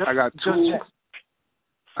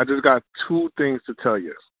just got two things to tell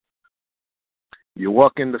you. You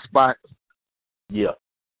walk in the spot. Yeah.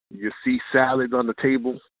 You see salads on the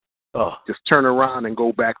table. Oh. Just turn around and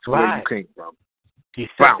go back to where you came from. You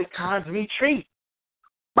set the times retreat.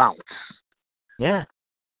 Bounce. Yeah.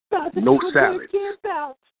 No salad.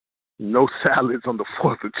 No salads on the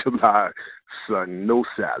 4th of July, son. No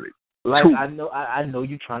salad. Like, Two. I know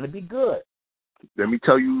you're trying to be good. Let me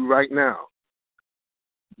tell you right now.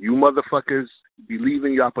 You motherfuckers be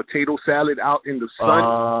leaving your potato salad out in the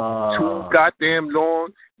sun too goddamn long.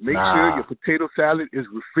 Make sure your potato salad is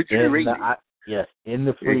refrigerated. In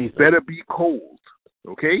the freezer. It better be cold,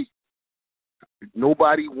 okay?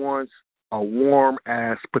 Nobody wants a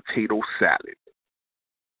warm-ass potato salad.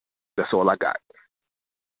 That's all I got.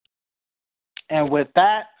 And with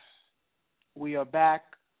that, we are back.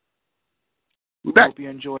 We hope you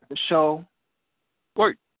enjoyed the show.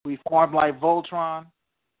 Wait. We formed like Voltron.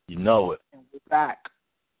 You know it. And we're back.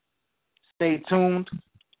 Stay tuned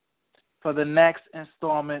for the next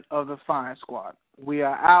installment of the Fine Squad. We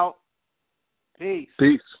are out. Peace.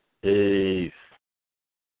 Peace. Peace.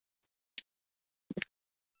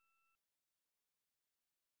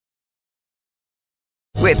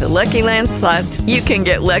 With the Lucky Land Slots, you can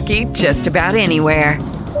get lucky just about anywhere.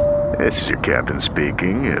 This is your captain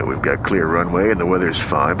speaking. We've got clear runway and the weather's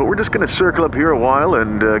fine, but we're just going to circle up here a while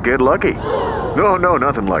and get lucky. No,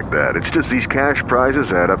 nothing like that. It's just these cash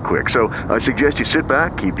prizes add up quick. So I suggest you sit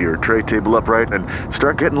back, keep your tray table upright, and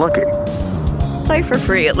start getting lucky. Play for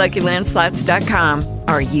free at LuckyLandSlots.com.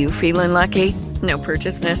 Are you feeling lucky? No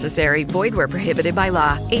purchase necessary. Void where prohibited by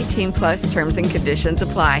law. 18+ terms and conditions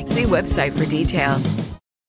apply. See website for details.